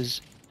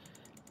as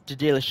the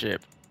dealership.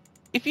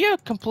 If you're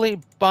complete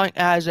buying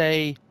as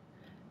a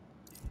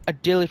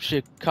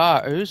dealership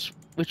cars,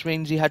 which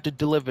means you have to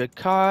deliver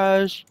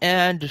cars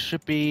and it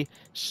should be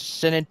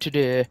sent it to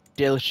the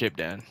dealership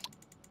then.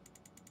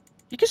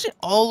 You can see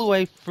all the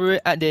way through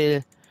at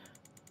the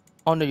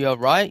on your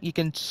right. You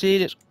can see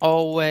this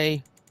all the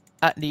way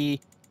at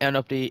the end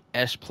of the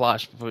S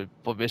Plus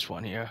for this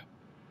one here.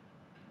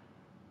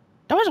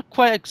 That was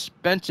quite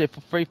expensive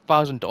for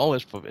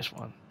 $3,000 for this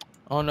one.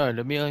 Oh no,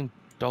 the $1 million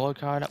car,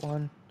 that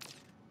one?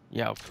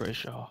 Yeah, I'm pretty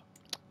sure.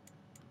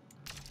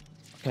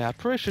 Okay, I'm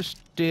pretty sure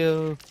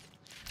still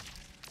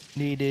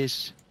need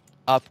this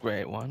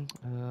upgrade one.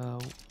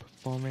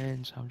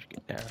 Performance, how much you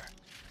get there?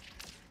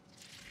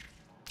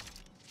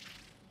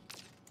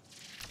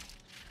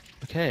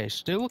 Okay,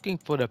 still looking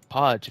for the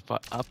pods if I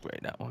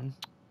upgrade that one.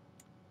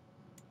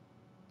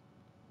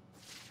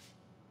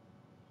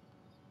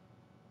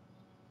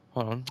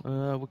 Hold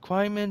on.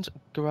 Requirements,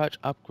 garage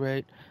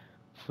upgrade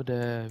for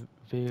the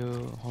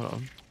vehicle. Hold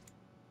on.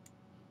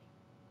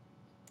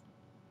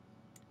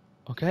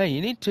 Okay,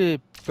 you need to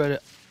better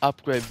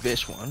upgrade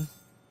this one.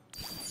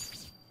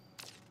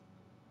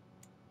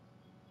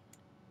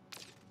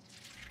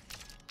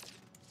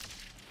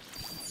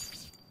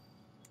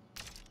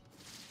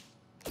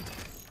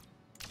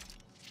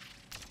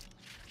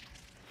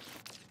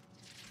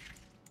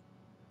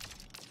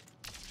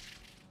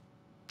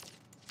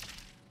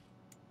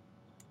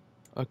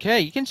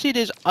 Okay, you can see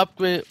this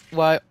upgrade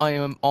while I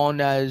am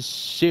on as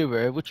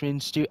silver, which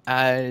means still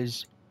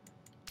as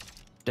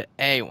the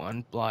A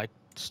one, like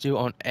still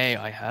on A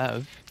I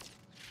have.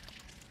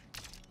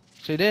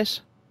 See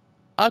this?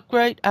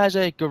 Upgrade as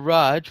a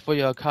garage for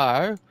your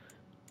car.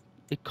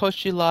 It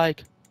costs you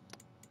like,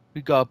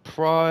 we got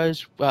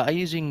pros, well I'm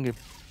using the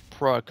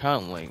pro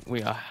currently,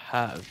 we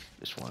have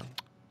this one.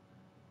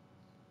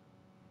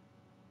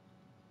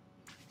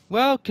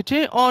 Well,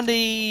 continue on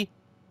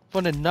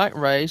for the night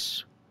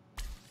race.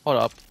 Hold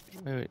up.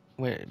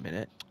 Wait a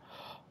minute.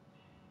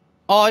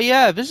 Oh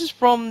yeah, this is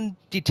from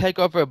the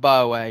Takeover, by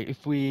the way.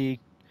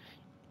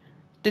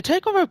 The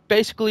Takeover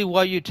basically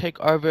why you take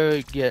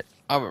over get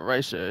other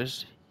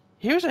racers.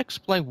 Here's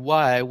explain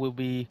why will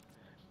be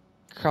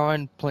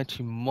current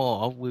plenty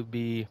more will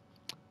be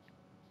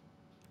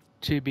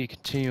to be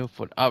continued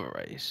for the other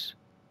race.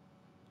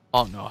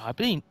 Oh no, why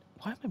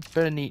am I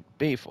better need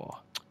B for?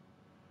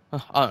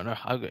 I don't know,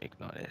 I'm gonna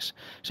ignore this.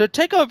 So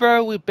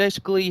Takeover, we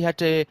basically had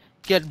to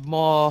get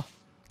more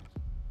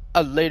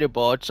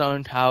leaderboards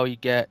on how you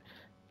get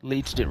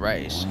leads the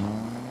race.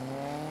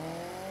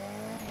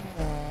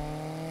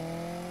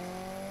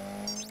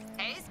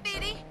 Hey,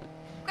 Speedy.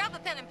 Grab a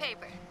pen and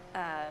paper.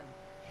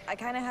 I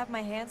kind of have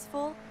my hands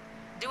full.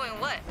 Doing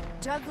what?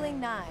 Juggling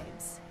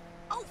knives.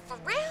 Oh, for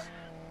real?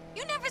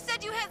 You never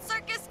said you had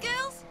circus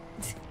skills?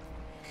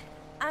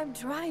 I'm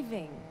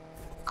driving.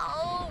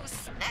 Oh,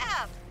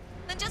 snap.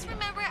 Then just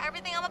remember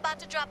everything I'm about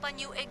to drop on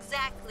you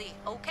exactly,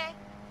 okay?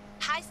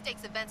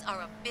 High-stakes events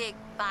are a big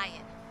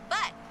buy-in,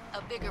 but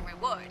a bigger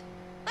reward.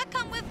 That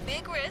come with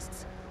big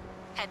risks.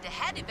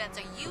 Head-to-head events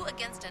are you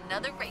against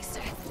another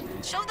racer.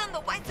 Show them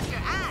the whites of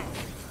your eyes.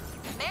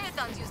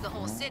 Marathons use the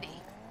whole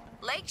city.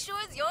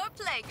 Lakeshore's your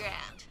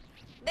playground.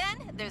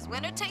 Then there's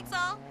winner takes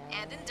all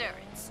and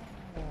endurance.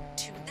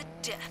 To the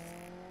death.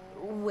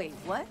 Wait,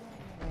 what?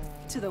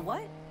 To the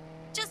what?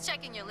 Just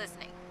checking you're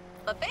listening.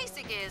 But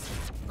basic is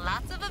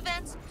lots of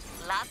events,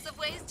 lots of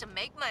ways to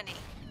make money.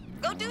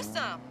 Go do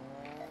some.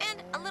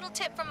 And a little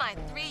tip from my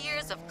 3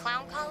 years of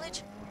clown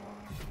college.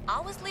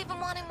 Always leave them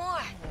wanting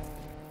more.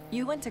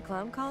 You went to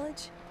clown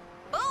college?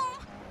 Boom!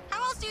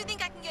 How else do you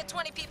think I can get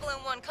 20 people in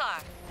one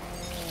car?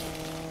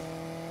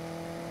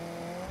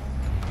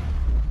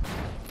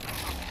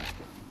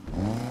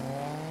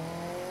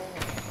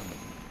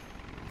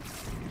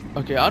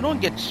 Okay, I don't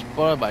get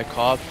spotted by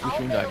cops, which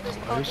means I It's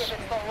close.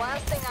 the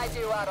last thing I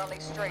do out on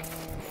these streets.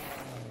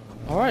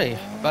 Alright,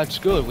 that's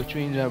good, which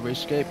means I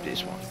escaped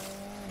this one.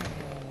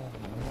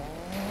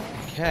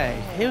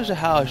 Okay, here's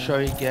how I'll show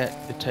you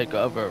get the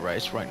takeover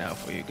race right now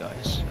for you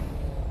guys.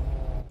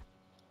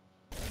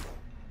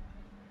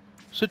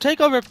 So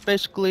takeover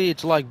basically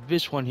it's like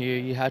this one here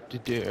you have to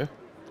do.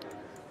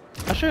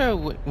 I'll show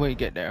you when you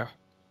get there.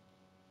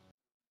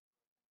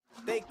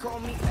 They call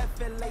me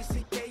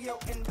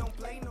FLACKO and don't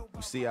play no.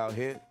 You see out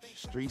here,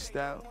 street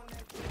style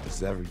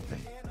is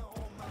everything.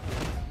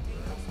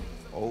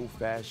 Old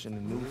fashioned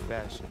and new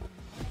fashion.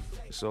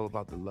 It's all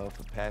about the love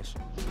for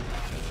passion.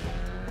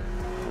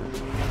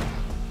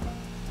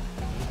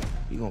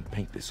 We gonna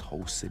paint this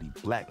whole city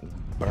black when we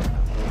burn.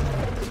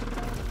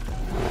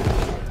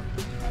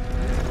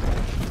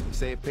 They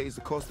say it pays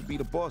the cost to be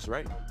the boss,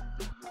 right?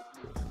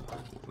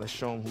 Let's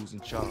show them who's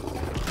in charge.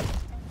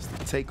 It's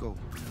the takeover.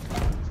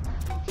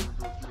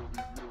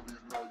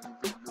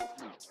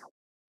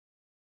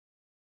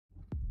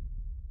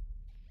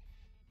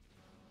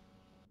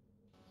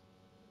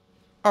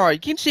 Alright,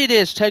 you can see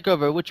this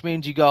takeover, which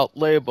means you got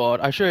labeled.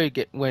 I'll show you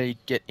when you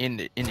get in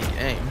the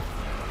game.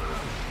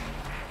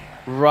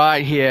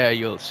 Right here,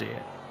 you'll see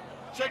it.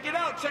 Check it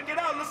out,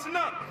 listen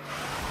up.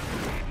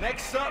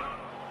 Next up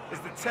is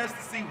the test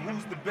to see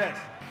who's the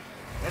best.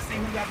 Let's see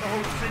who got the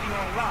whole city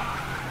on lock.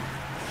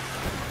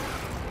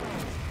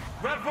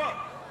 Rev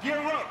up, gear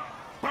up,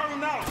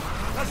 burn out,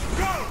 let's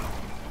go!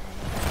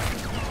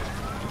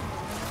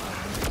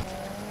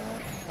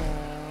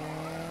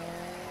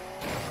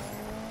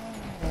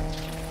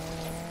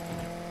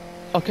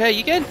 Okay,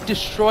 you can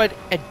destroy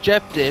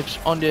objectives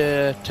on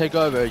the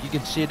takeover. You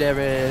can see there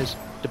is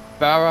the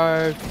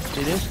barrow.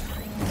 See this?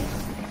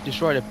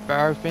 Destroy the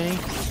barrow thing.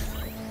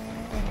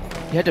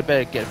 You had to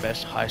better get the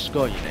best high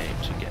score you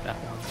need to get that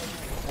one.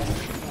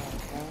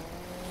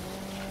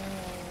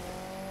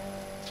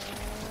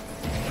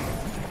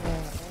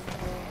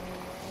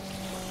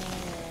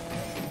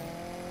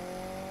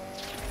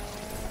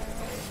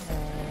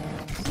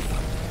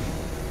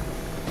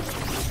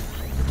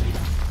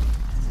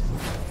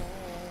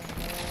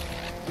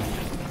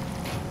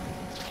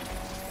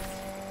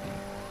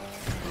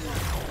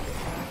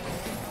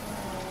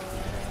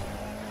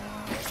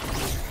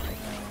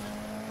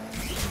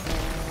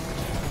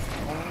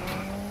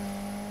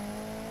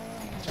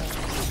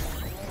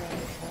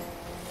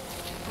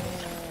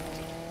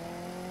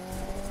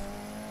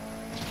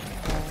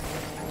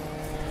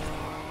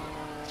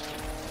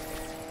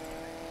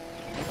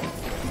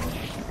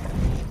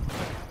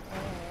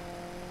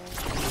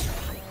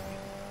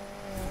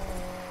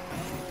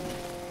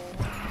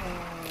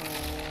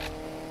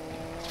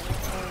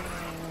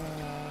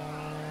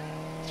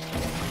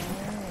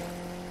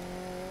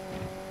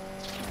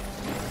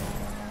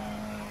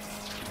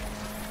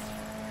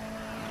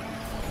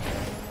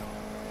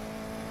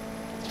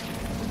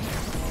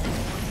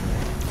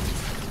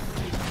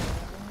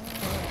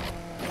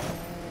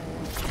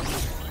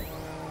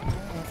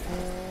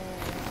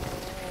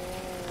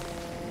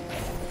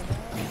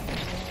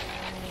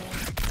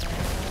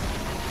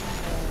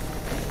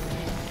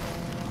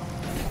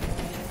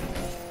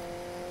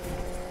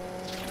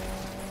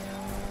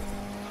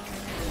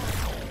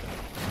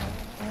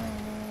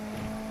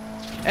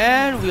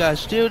 And we are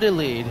still the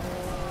lead.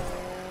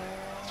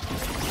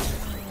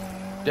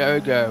 There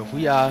we go.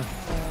 We are,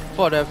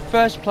 for the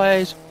first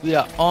place, we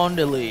are on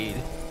the lead.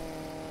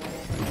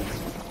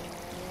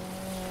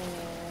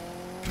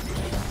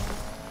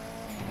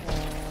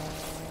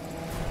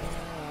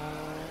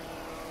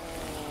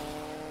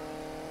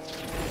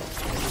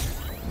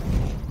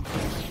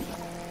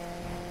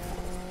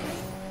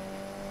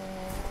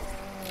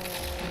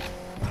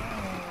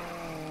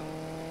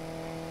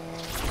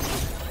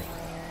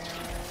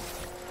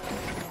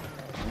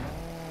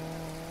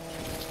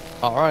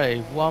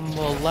 Alright, one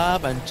more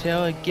lap until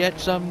I get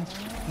some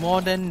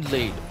more than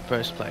lead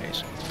first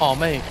place. Oh,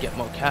 maybe get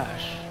more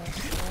cash.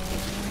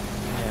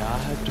 Yeah, I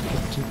have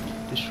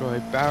to destroy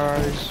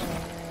barrows.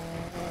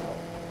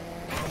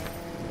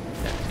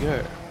 There we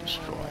go,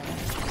 destroy.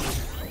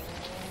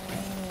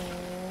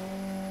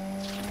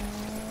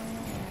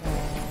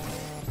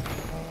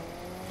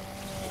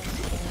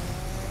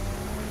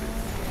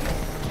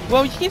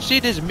 Well, you can see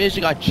this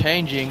music are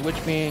changing,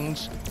 which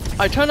means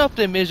I turn off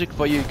the music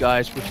for you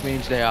guys, which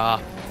means they are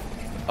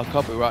a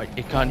copyright.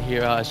 You can't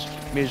hear us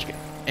music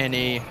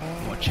any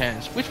more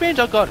chance. Which means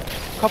I got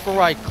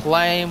copyright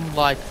claim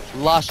like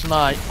last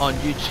night on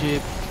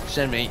YouTube.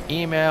 Send me an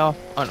email.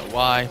 I don't know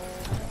why,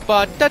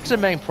 but that's the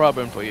main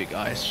problem for you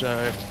guys.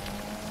 So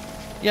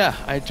yeah,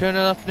 I turn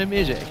off the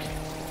music.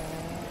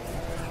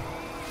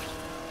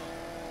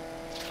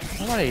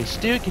 Alright,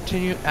 still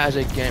continue as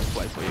a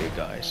gameplay for you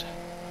guys.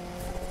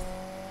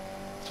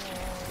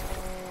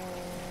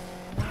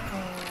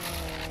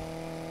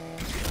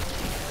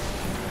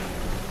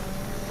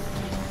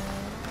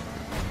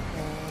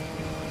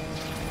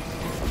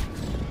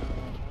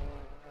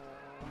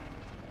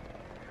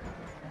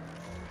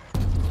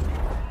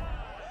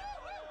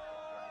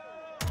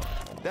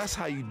 That's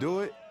how you do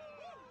it?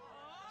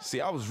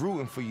 See, I was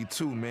rooting for you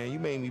too, man. You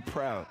made me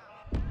proud.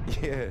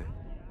 Yeah.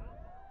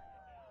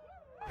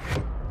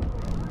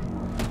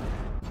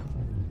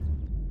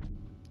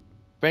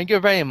 Thank you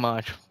very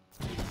much.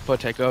 for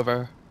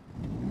Takeover.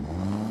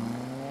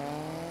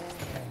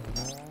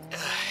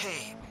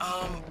 Hey,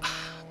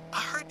 I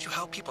heard you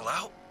help people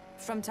out.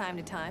 From time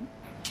to time.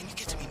 Can you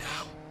get to me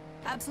now?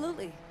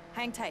 Absolutely.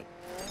 Hang tight.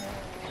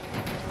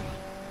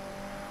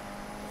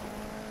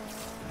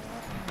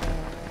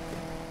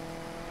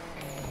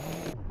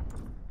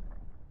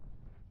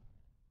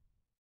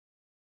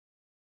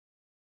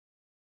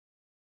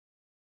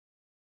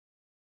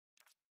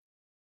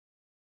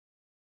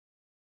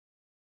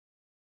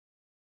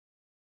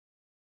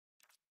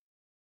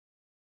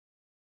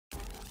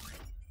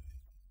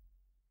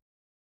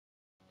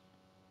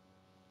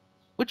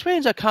 Which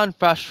means I can't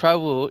fast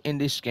travel in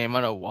this game.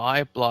 I don't know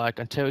why, like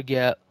until we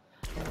get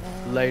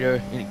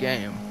later in the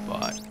game.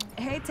 But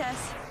Hey,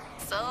 Tess.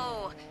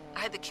 So, I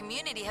heard the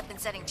community have been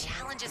setting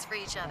challenges for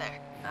each other.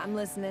 I'm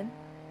listening.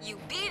 You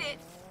beat it,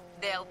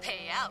 they'll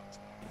pay out.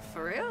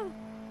 For real?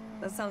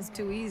 That sounds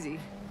too easy.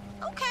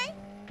 Okay.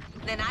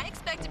 Then I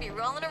expect to be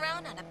rolling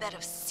around on a bed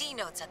of C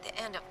notes at the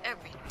end of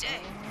every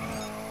day.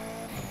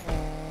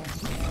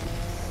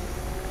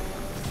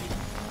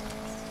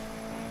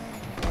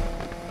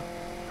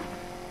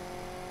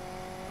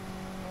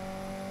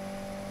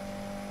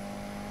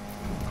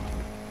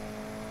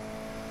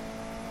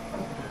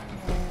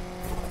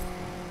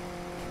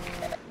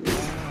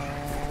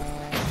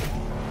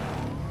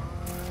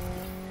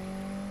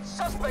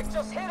 Suspect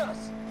just hit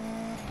us!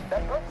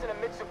 That person in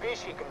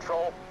Mitsubishi,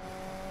 Control.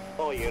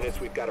 All units,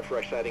 we've got a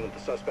fresh sighting of the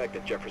suspect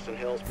at Jefferson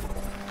Hills.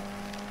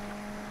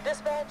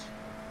 Dispatch,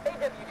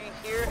 AWD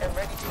here and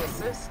ready to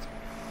assist.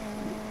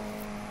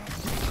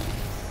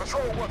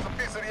 Patrol wants a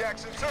piece of the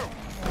action too.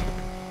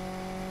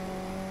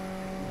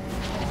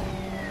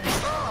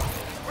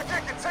 We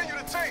can continue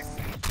the chase.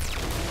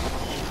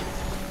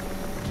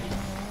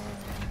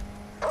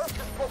 Perp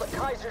just pulled a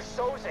Kaiser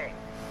Soze.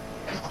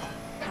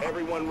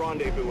 Everyone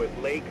rendezvous with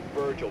Lake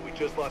Virgil. We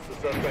just lost the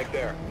suspect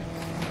there.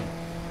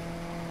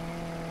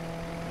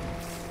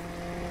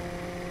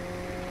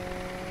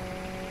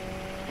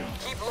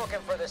 Keep looking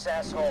for this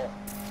asshole.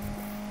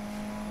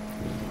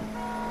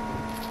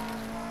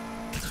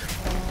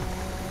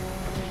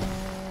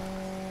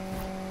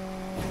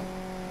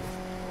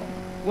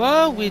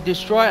 well, we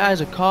destroy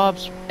as a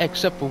cops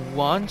except for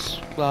once,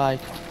 like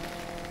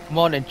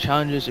more than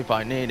challenges if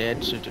I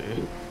needed to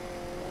do.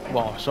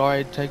 Well,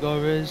 sorry,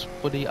 takeovers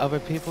for the other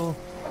people.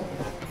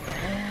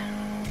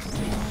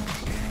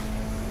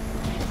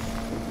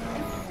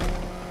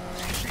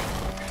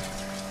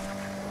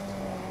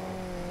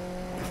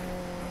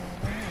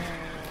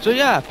 So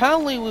yeah,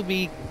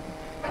 apparently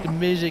the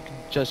music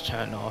just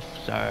turned off,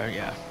 so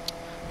yeah.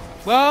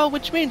 Well,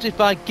 which means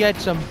if I get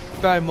some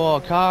better more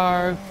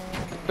car,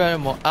 better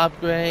more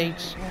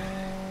upgrades,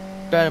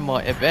 better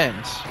more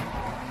events.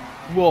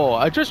 Whoa,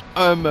 I just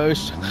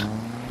almost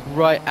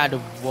right out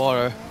of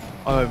water,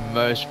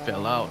 almost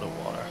fell out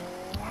of water.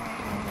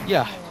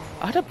 Yeah,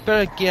 I had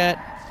better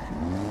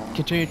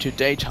continue to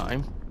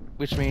daytime,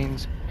 which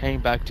means heading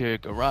back to the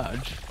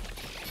garage.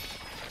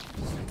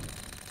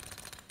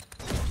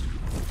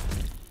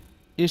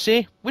 You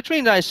see? Which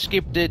means I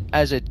skipped it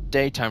as a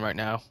daytime right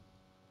now.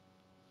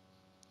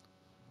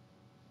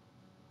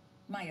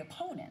 My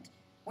opponent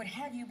would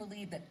have you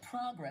believe that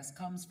progress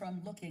comes from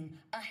looking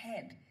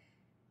ahead.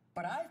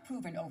 But I've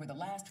proven over the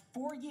last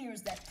 4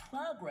 years that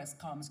progress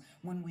comes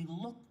when we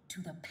look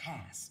to the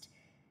past,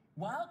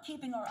 while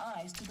keeping our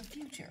eyes to the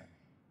future.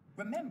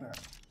 Remember,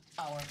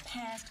 our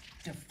past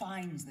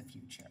defines the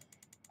future,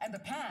 and the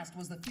past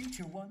was the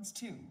future once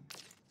too.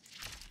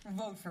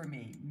 Vote for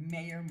me,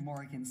 Mayor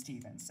Morgan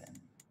Stevenson.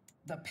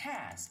 The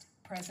past,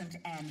 present,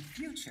 and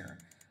future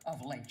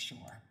of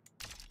Lakeshore.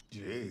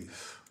 Jeez,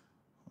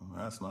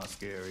 that's not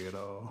scary at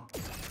all.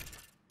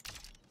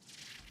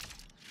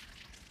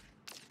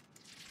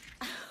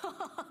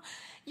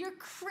 You're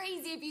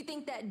crazy if you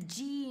think that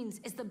Jeans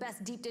is the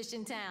best deep dish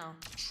in town.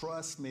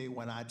 Trust me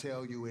when I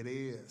tell you it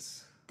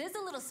is. There's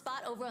a little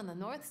spot over on the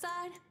north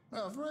side.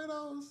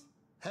 Alfredo's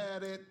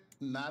had it,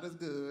 not as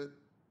good.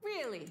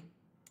 Really?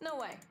 No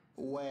way.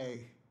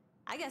 Way.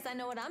 I guess I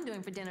know what I'm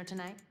doing for dinner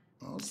tonight.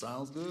 Oh,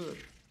 sounds good.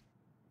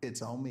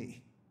 It's on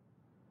me.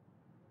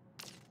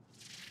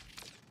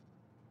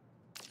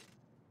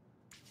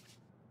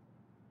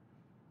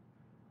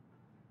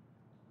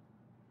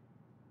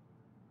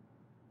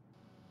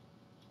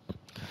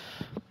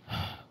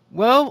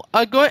 Well,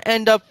 I'm going to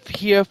end up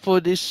here for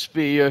this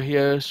video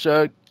here.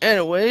 So,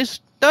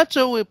 anyways, that's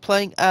all we're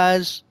playing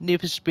as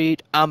Need for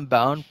Speed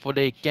Unbound for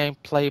the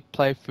gameplay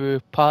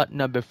playthrough part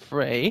number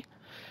 3.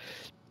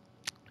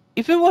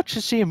 If you want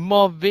to see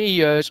more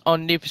videos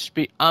on Need for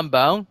Speed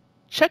Unbound,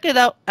 check it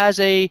out as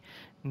a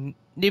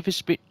Need for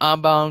Speed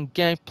Unbound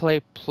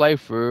gameplay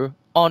playthrough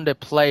on the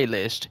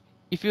playlist.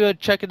 If you want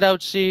to check it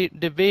out, see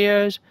the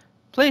videos,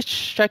 please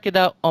check it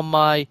out on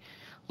my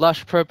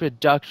LushPro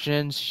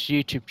Productions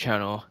YouTube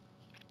channel.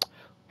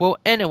 Well,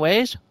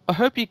 anyways, I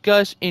hope you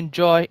guys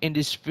enjoy in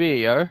this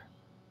video.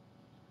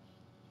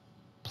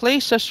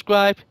 Please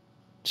subscribe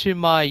to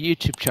my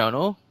YouTube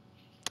channel.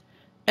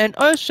 And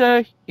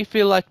also, if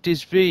you like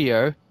this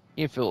video,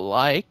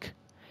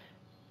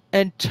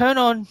 and turn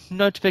on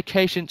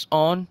notifications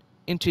on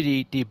into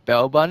the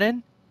bell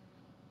button.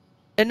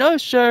 And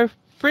also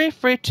feel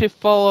free to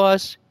follow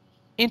us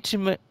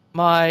into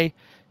my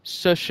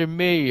social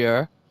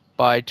media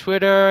by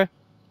Twitter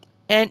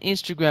and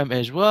Instagram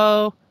as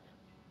well.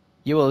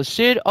 You will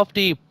see it off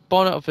the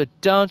bottom of the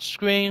down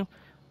screen.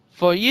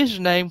 For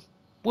username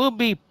will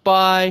be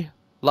by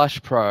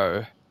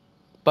LushPro,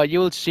 but you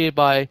will see it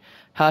by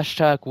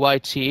hashtag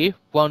YT.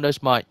 One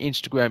that's my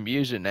Instagram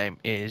username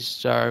is.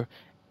 So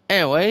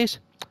anyways,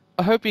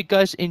 I hope you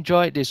guys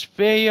enjoyed this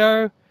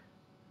video.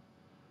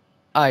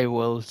 I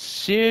will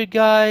see you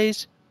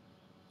guys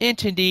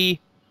into the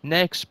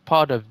next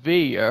part of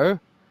video,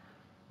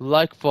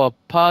 like for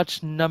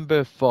part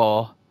number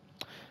 4.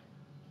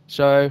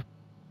 So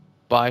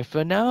bye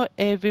for now,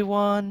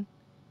 everyone.